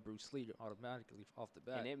they know Bruce Lee automatically off the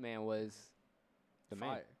bat. And Ip Man was the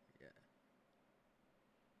man. Yeah.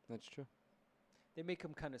 That's true. they make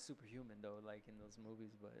him kind of superhuman though, like in those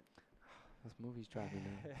movies, but those movies drive me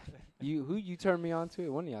nuts. You turned me on to it?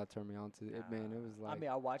 One of y'all turned me on to it, man. It was like, I mean,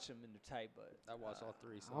 I watch them in the type, but I watched all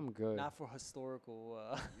three. So I'm good. not for historical.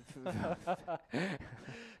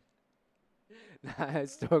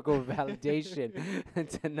 Historical validation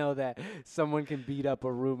to know that someone can beat up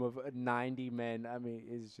a room of 90 men. I mean,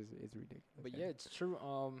 it's ridiculous. But yeah, it's true.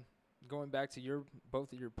 Going back to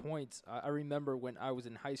both of your points, I remember when I was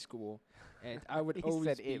in high school, and I would he always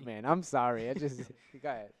said it, man. I'm sorry. I just go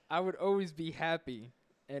ahead. I would always be happy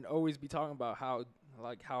and always be talking about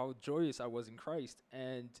how joyous I was in Christ,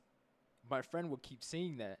 and my friend would keep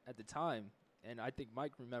saying that at the time, and I think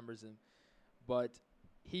Mike remembers him, but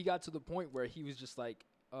he got to the point where he was just like,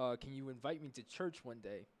 can you invite me to church one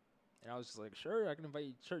day? And I was just like, sure, I can invite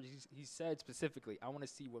you to church. He said specifically, I want to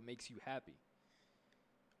see what makes you happy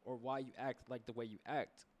or why you act like the way you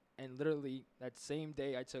act. And literally that same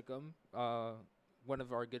day I took him, one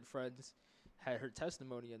of our good friends had her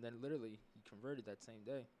testimony, and then literally he converted that same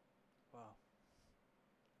day. Wow.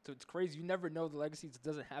 So it's crazy. You never know the legacies. It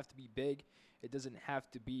doesn't have to be big. It doesn't have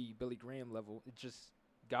to be Billy Graham level. It just,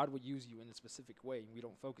 God will use you in a specific way, and we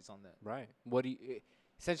don't focus on that. Right. What are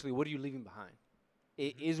you leaving behind?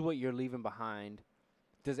 Is what you're leaving behind,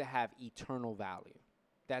 does it have eternal value?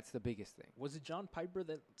 That's the biggest thing. Was it John Piper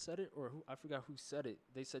that said it, or who? I forgot who said it.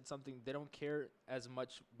 They said something, they don't care as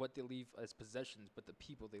much what they leave as possessions, but the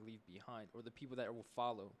people they leave behind, or the people that will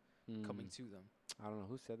follow coming to them. I don't know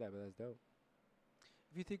who said that, but that's dope.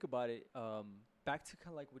 If you think about it, back to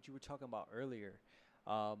kind of like what you were talking about earlier,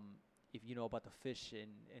 if you know about the fish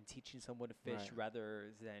and teaching someone to fish Right.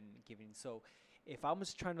 rather than giving. So if I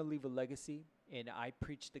was trying to leave a legacy and I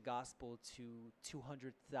preach the gospel to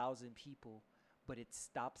 200,000 people, but it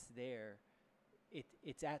stops there,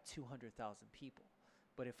 it's at 200,000 people.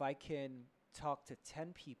 But if I can talk to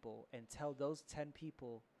 10 people and tell those 10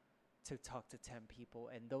 people to talk to 10 people,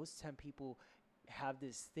 and those 10 people have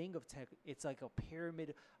this thing of 10, it's like a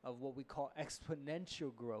pyramid of what we call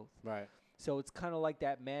exponential growth. Right. So it's kind of like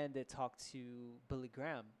that man that talked to Billy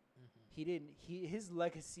Graham. His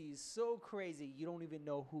legacy is so crazy, you don't even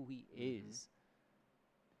know who he is.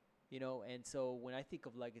 And so when I think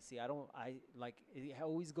of legacy, it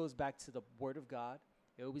always goes back to the word of God.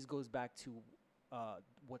 It always goes back to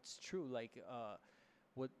what's true,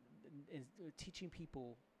 teaching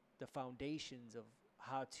people the foundations of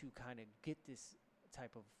how to kind of get this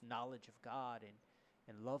type of knowledge of God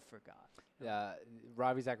and love for God.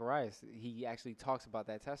 Ravi Zacharias, he actually talks about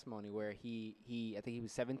that testimony where he I think he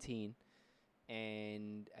was 17,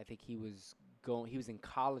 and I think he was in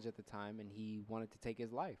college at the time, and he wanted to take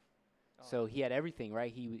his life. So he had everything,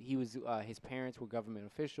 right? He was his parents were government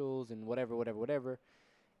officials and whatever,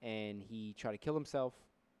 and he tried to kill himself.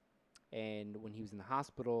 And when he was in the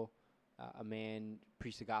hospital, a man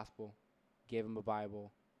preached the gospel, gave him a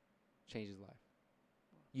Bible, changed his life.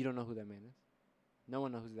 You don't know who that man is. No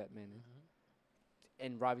one knows who that man is.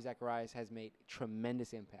 And Ravi Zacharias has made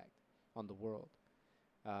tremendous impact on the world.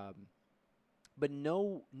 But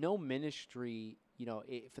no ministry,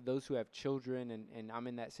 for those who have children, and I'm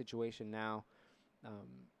in that situation now,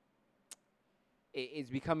 it's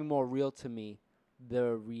becoming more real to me,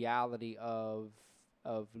 the reality of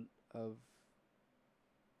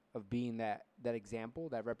being that example,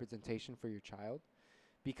 that representation for your child.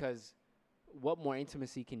 Because what more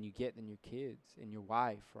intimacy can you get than your kids and your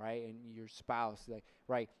wife, right, and your spouse? Like,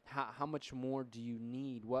 right? How much more do you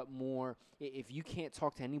need? What more? If you can't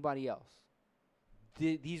talk to anybody else,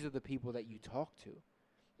 these are the people that you talk to.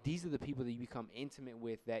 These are the people that you become intimate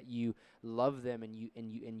with, that you love them, and you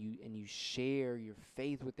share your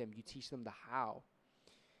faith with them. You teach them the how,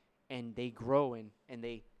 and they grow and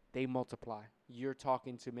they multiply. You're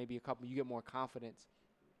talking to maybe a couple, you get more confidence.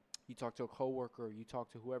 You talk to a coworker, you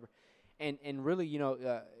talk to whoever. And really,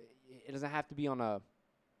 it doesn't have to be on a,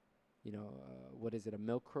 what is it, a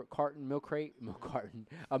milk carton, a little milk carton.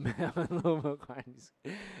 It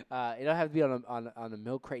don't have to be on a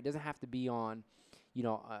milk crate. It doesn't have to be on,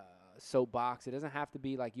 a soapbox. It doesn't have to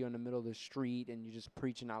be like you're in the middle of the street and you're just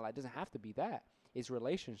preaching out loud. It doesn't have to be that. It's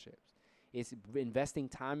relationships. It's investing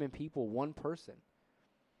time in people, one person.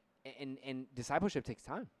 And discipleship takes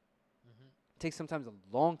time. It takes sometimes a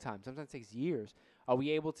long time. Sometimes it takes years. Are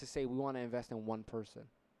we able to say we want to invest in one person?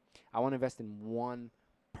 I want to invest in one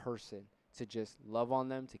person to just love on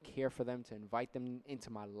them, to care for them, to invite them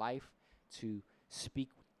into my life, to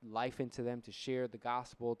speak life into them, to share the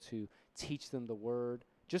gospel, to teach them the word.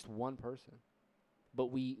 Just one person.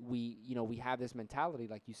 But we have this mentality,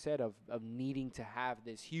 like you said, of needing to have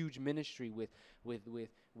this huge ministry with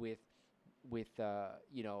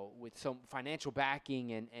some financial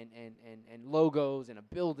backing and logos and a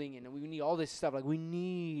building, and we need all this stuff. Like, we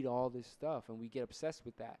need all this stuff, and we get obsessed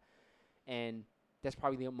with that. And that's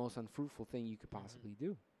probably the most unfruitful thing you could possibly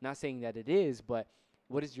do. Not saying that it is, but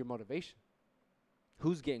what is your motivation?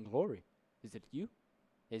 Who's getting glory? Is it you?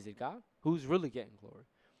 Is it God? Who's really getting glory?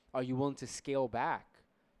 Are you willing to scale back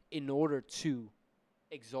in order to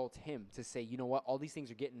exalt him, to say, you know what, all these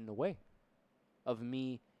things are getting in the way of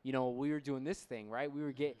me? We were doing this thing, right? We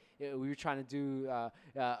were trying to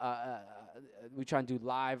do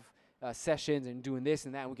live sessions and doing this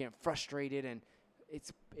and that, and we're getting frustrated, and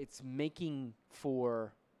it's making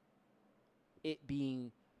for it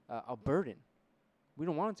being a burden. We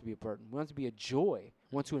don't want it to be a burden. We want it to be a joy.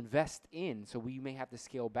 We want to invest in, so we may have to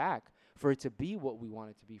scale back for it to be what we want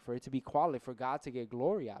it to be, for it to be quality, for God to get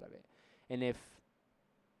glory out of it. And if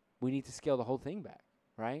we need to scale the whole thing back,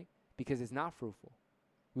 right? Because it's not fruitful.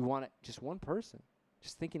 We want it just one person.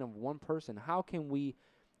 Just thinking of one person. How can we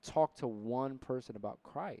talk to one person about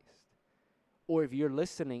Christ? Or if you're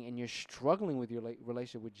listening and you're struggling with your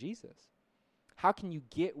relationship with Jesus, how can you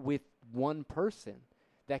get with one person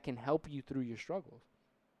that can help you through your struggles?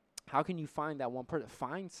 How can you find that one person?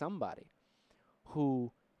 Find somebody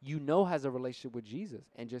who has a relationship with Jesus,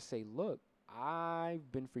 and just say, look,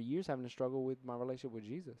 I've been for years having a struggle with my relationship with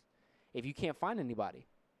Jesus. If you can't find anybody,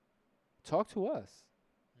 talk to us.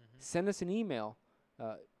 Send us an email,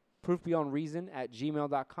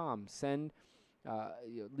 proofbeyondreason@gmail.com.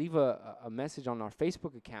 Leave a message on our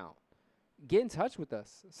Facebook account. Get in touch with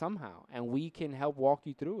us somehow, and we can help walk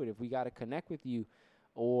you through it. If we got to connect with you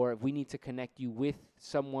or if we need to connect you with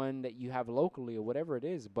someone that you have locally or whatever it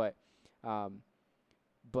is. But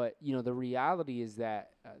you know, the reality is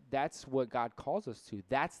that that's what God calls us to.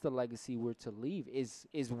 That's the legacy we're to leave, is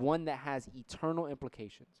one that has eternal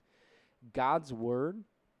implications. God's word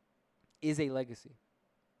is a legacy.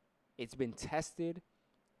 It's been tested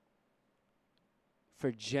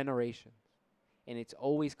for generations, and it's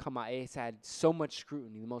always come out. It's had so much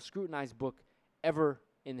scrutiny, the most scrutinized book ever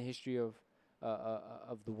in the history of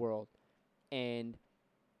the world, and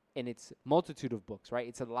it's multitude of books, right?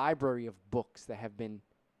 It's a library of books that have been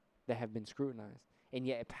scrutinized, and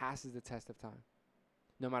yet it passes the test of time.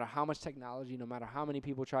 No matter how much technology, no matter how many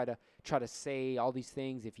people try to say all these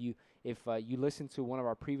things, if you listen to one of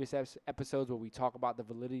our previous episodes where we talk about the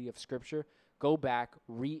validity of Scripture, go back,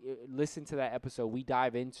 listen to that episode. We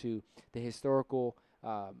dive into the historical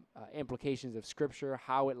implications of Scripture,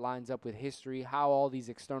 how it lines up with history, how all these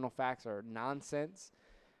external facts are nonsense,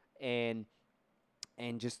 and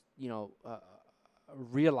just, you know,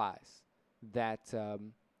 realize that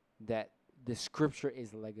that the Scripture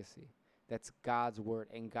is legacy. That's God's word,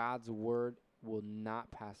 and God's word will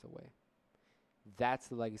not pass away. That's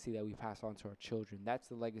the legacy that we pass on to our children. That's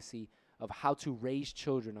the legacy of how to raise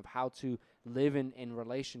children, of how to live in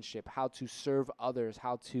relationship, how to serve others,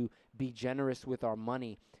 how to be generous with our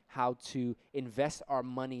money, how to invest our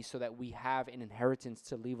money so that we have an inheritance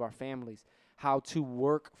to leave our families, how to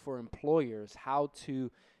work for employers, how to.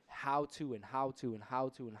 It's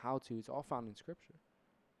all found in Scripture.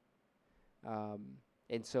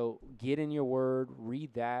 And so get in your word,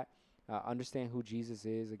 read that, understand who Jesus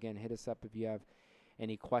is. Again, hit us up if you have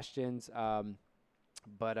any questions.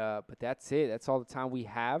 But that's it. That's all the time we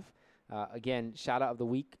have. Again, shout out of the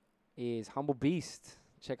week is Humble Beast.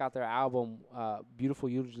 Check out their album, Beautiful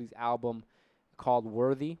Eulogies album called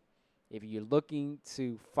Worthy. If you're looking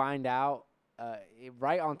to find out,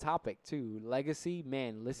 right on topic too, legacy,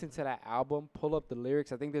 man, listen to that album. Pull up the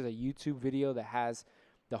lyrics. I think there's a YouTube video that has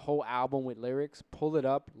the whole album with lyrics. Pull it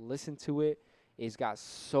up, listen to it. It's got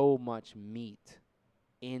so much meat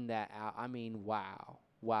in that album. I mean, wow.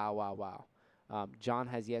 John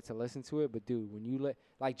has yet to listen to it, but dude, when you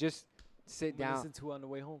just sit down, listen to it on the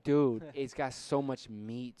way home, dude. It's got so much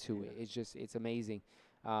meat to it. It's amazing,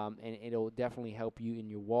 and it'll definitely help you in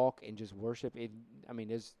your walk and just worship.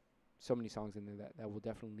 There's so many songs in there that will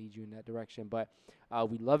definitely lead you in that direction. But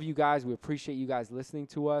we love you guys. We appreciate you guys listening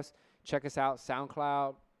to us. Check us out,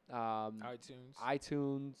 SoundCloud,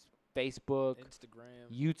 iTunes, Facebook, Instagram,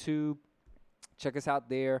 YouTube. Check us out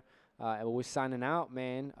there. And we're signing out,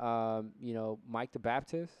 man. Mike the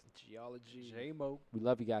Baptist. Geology. J-Mo. We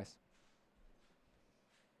love you guys.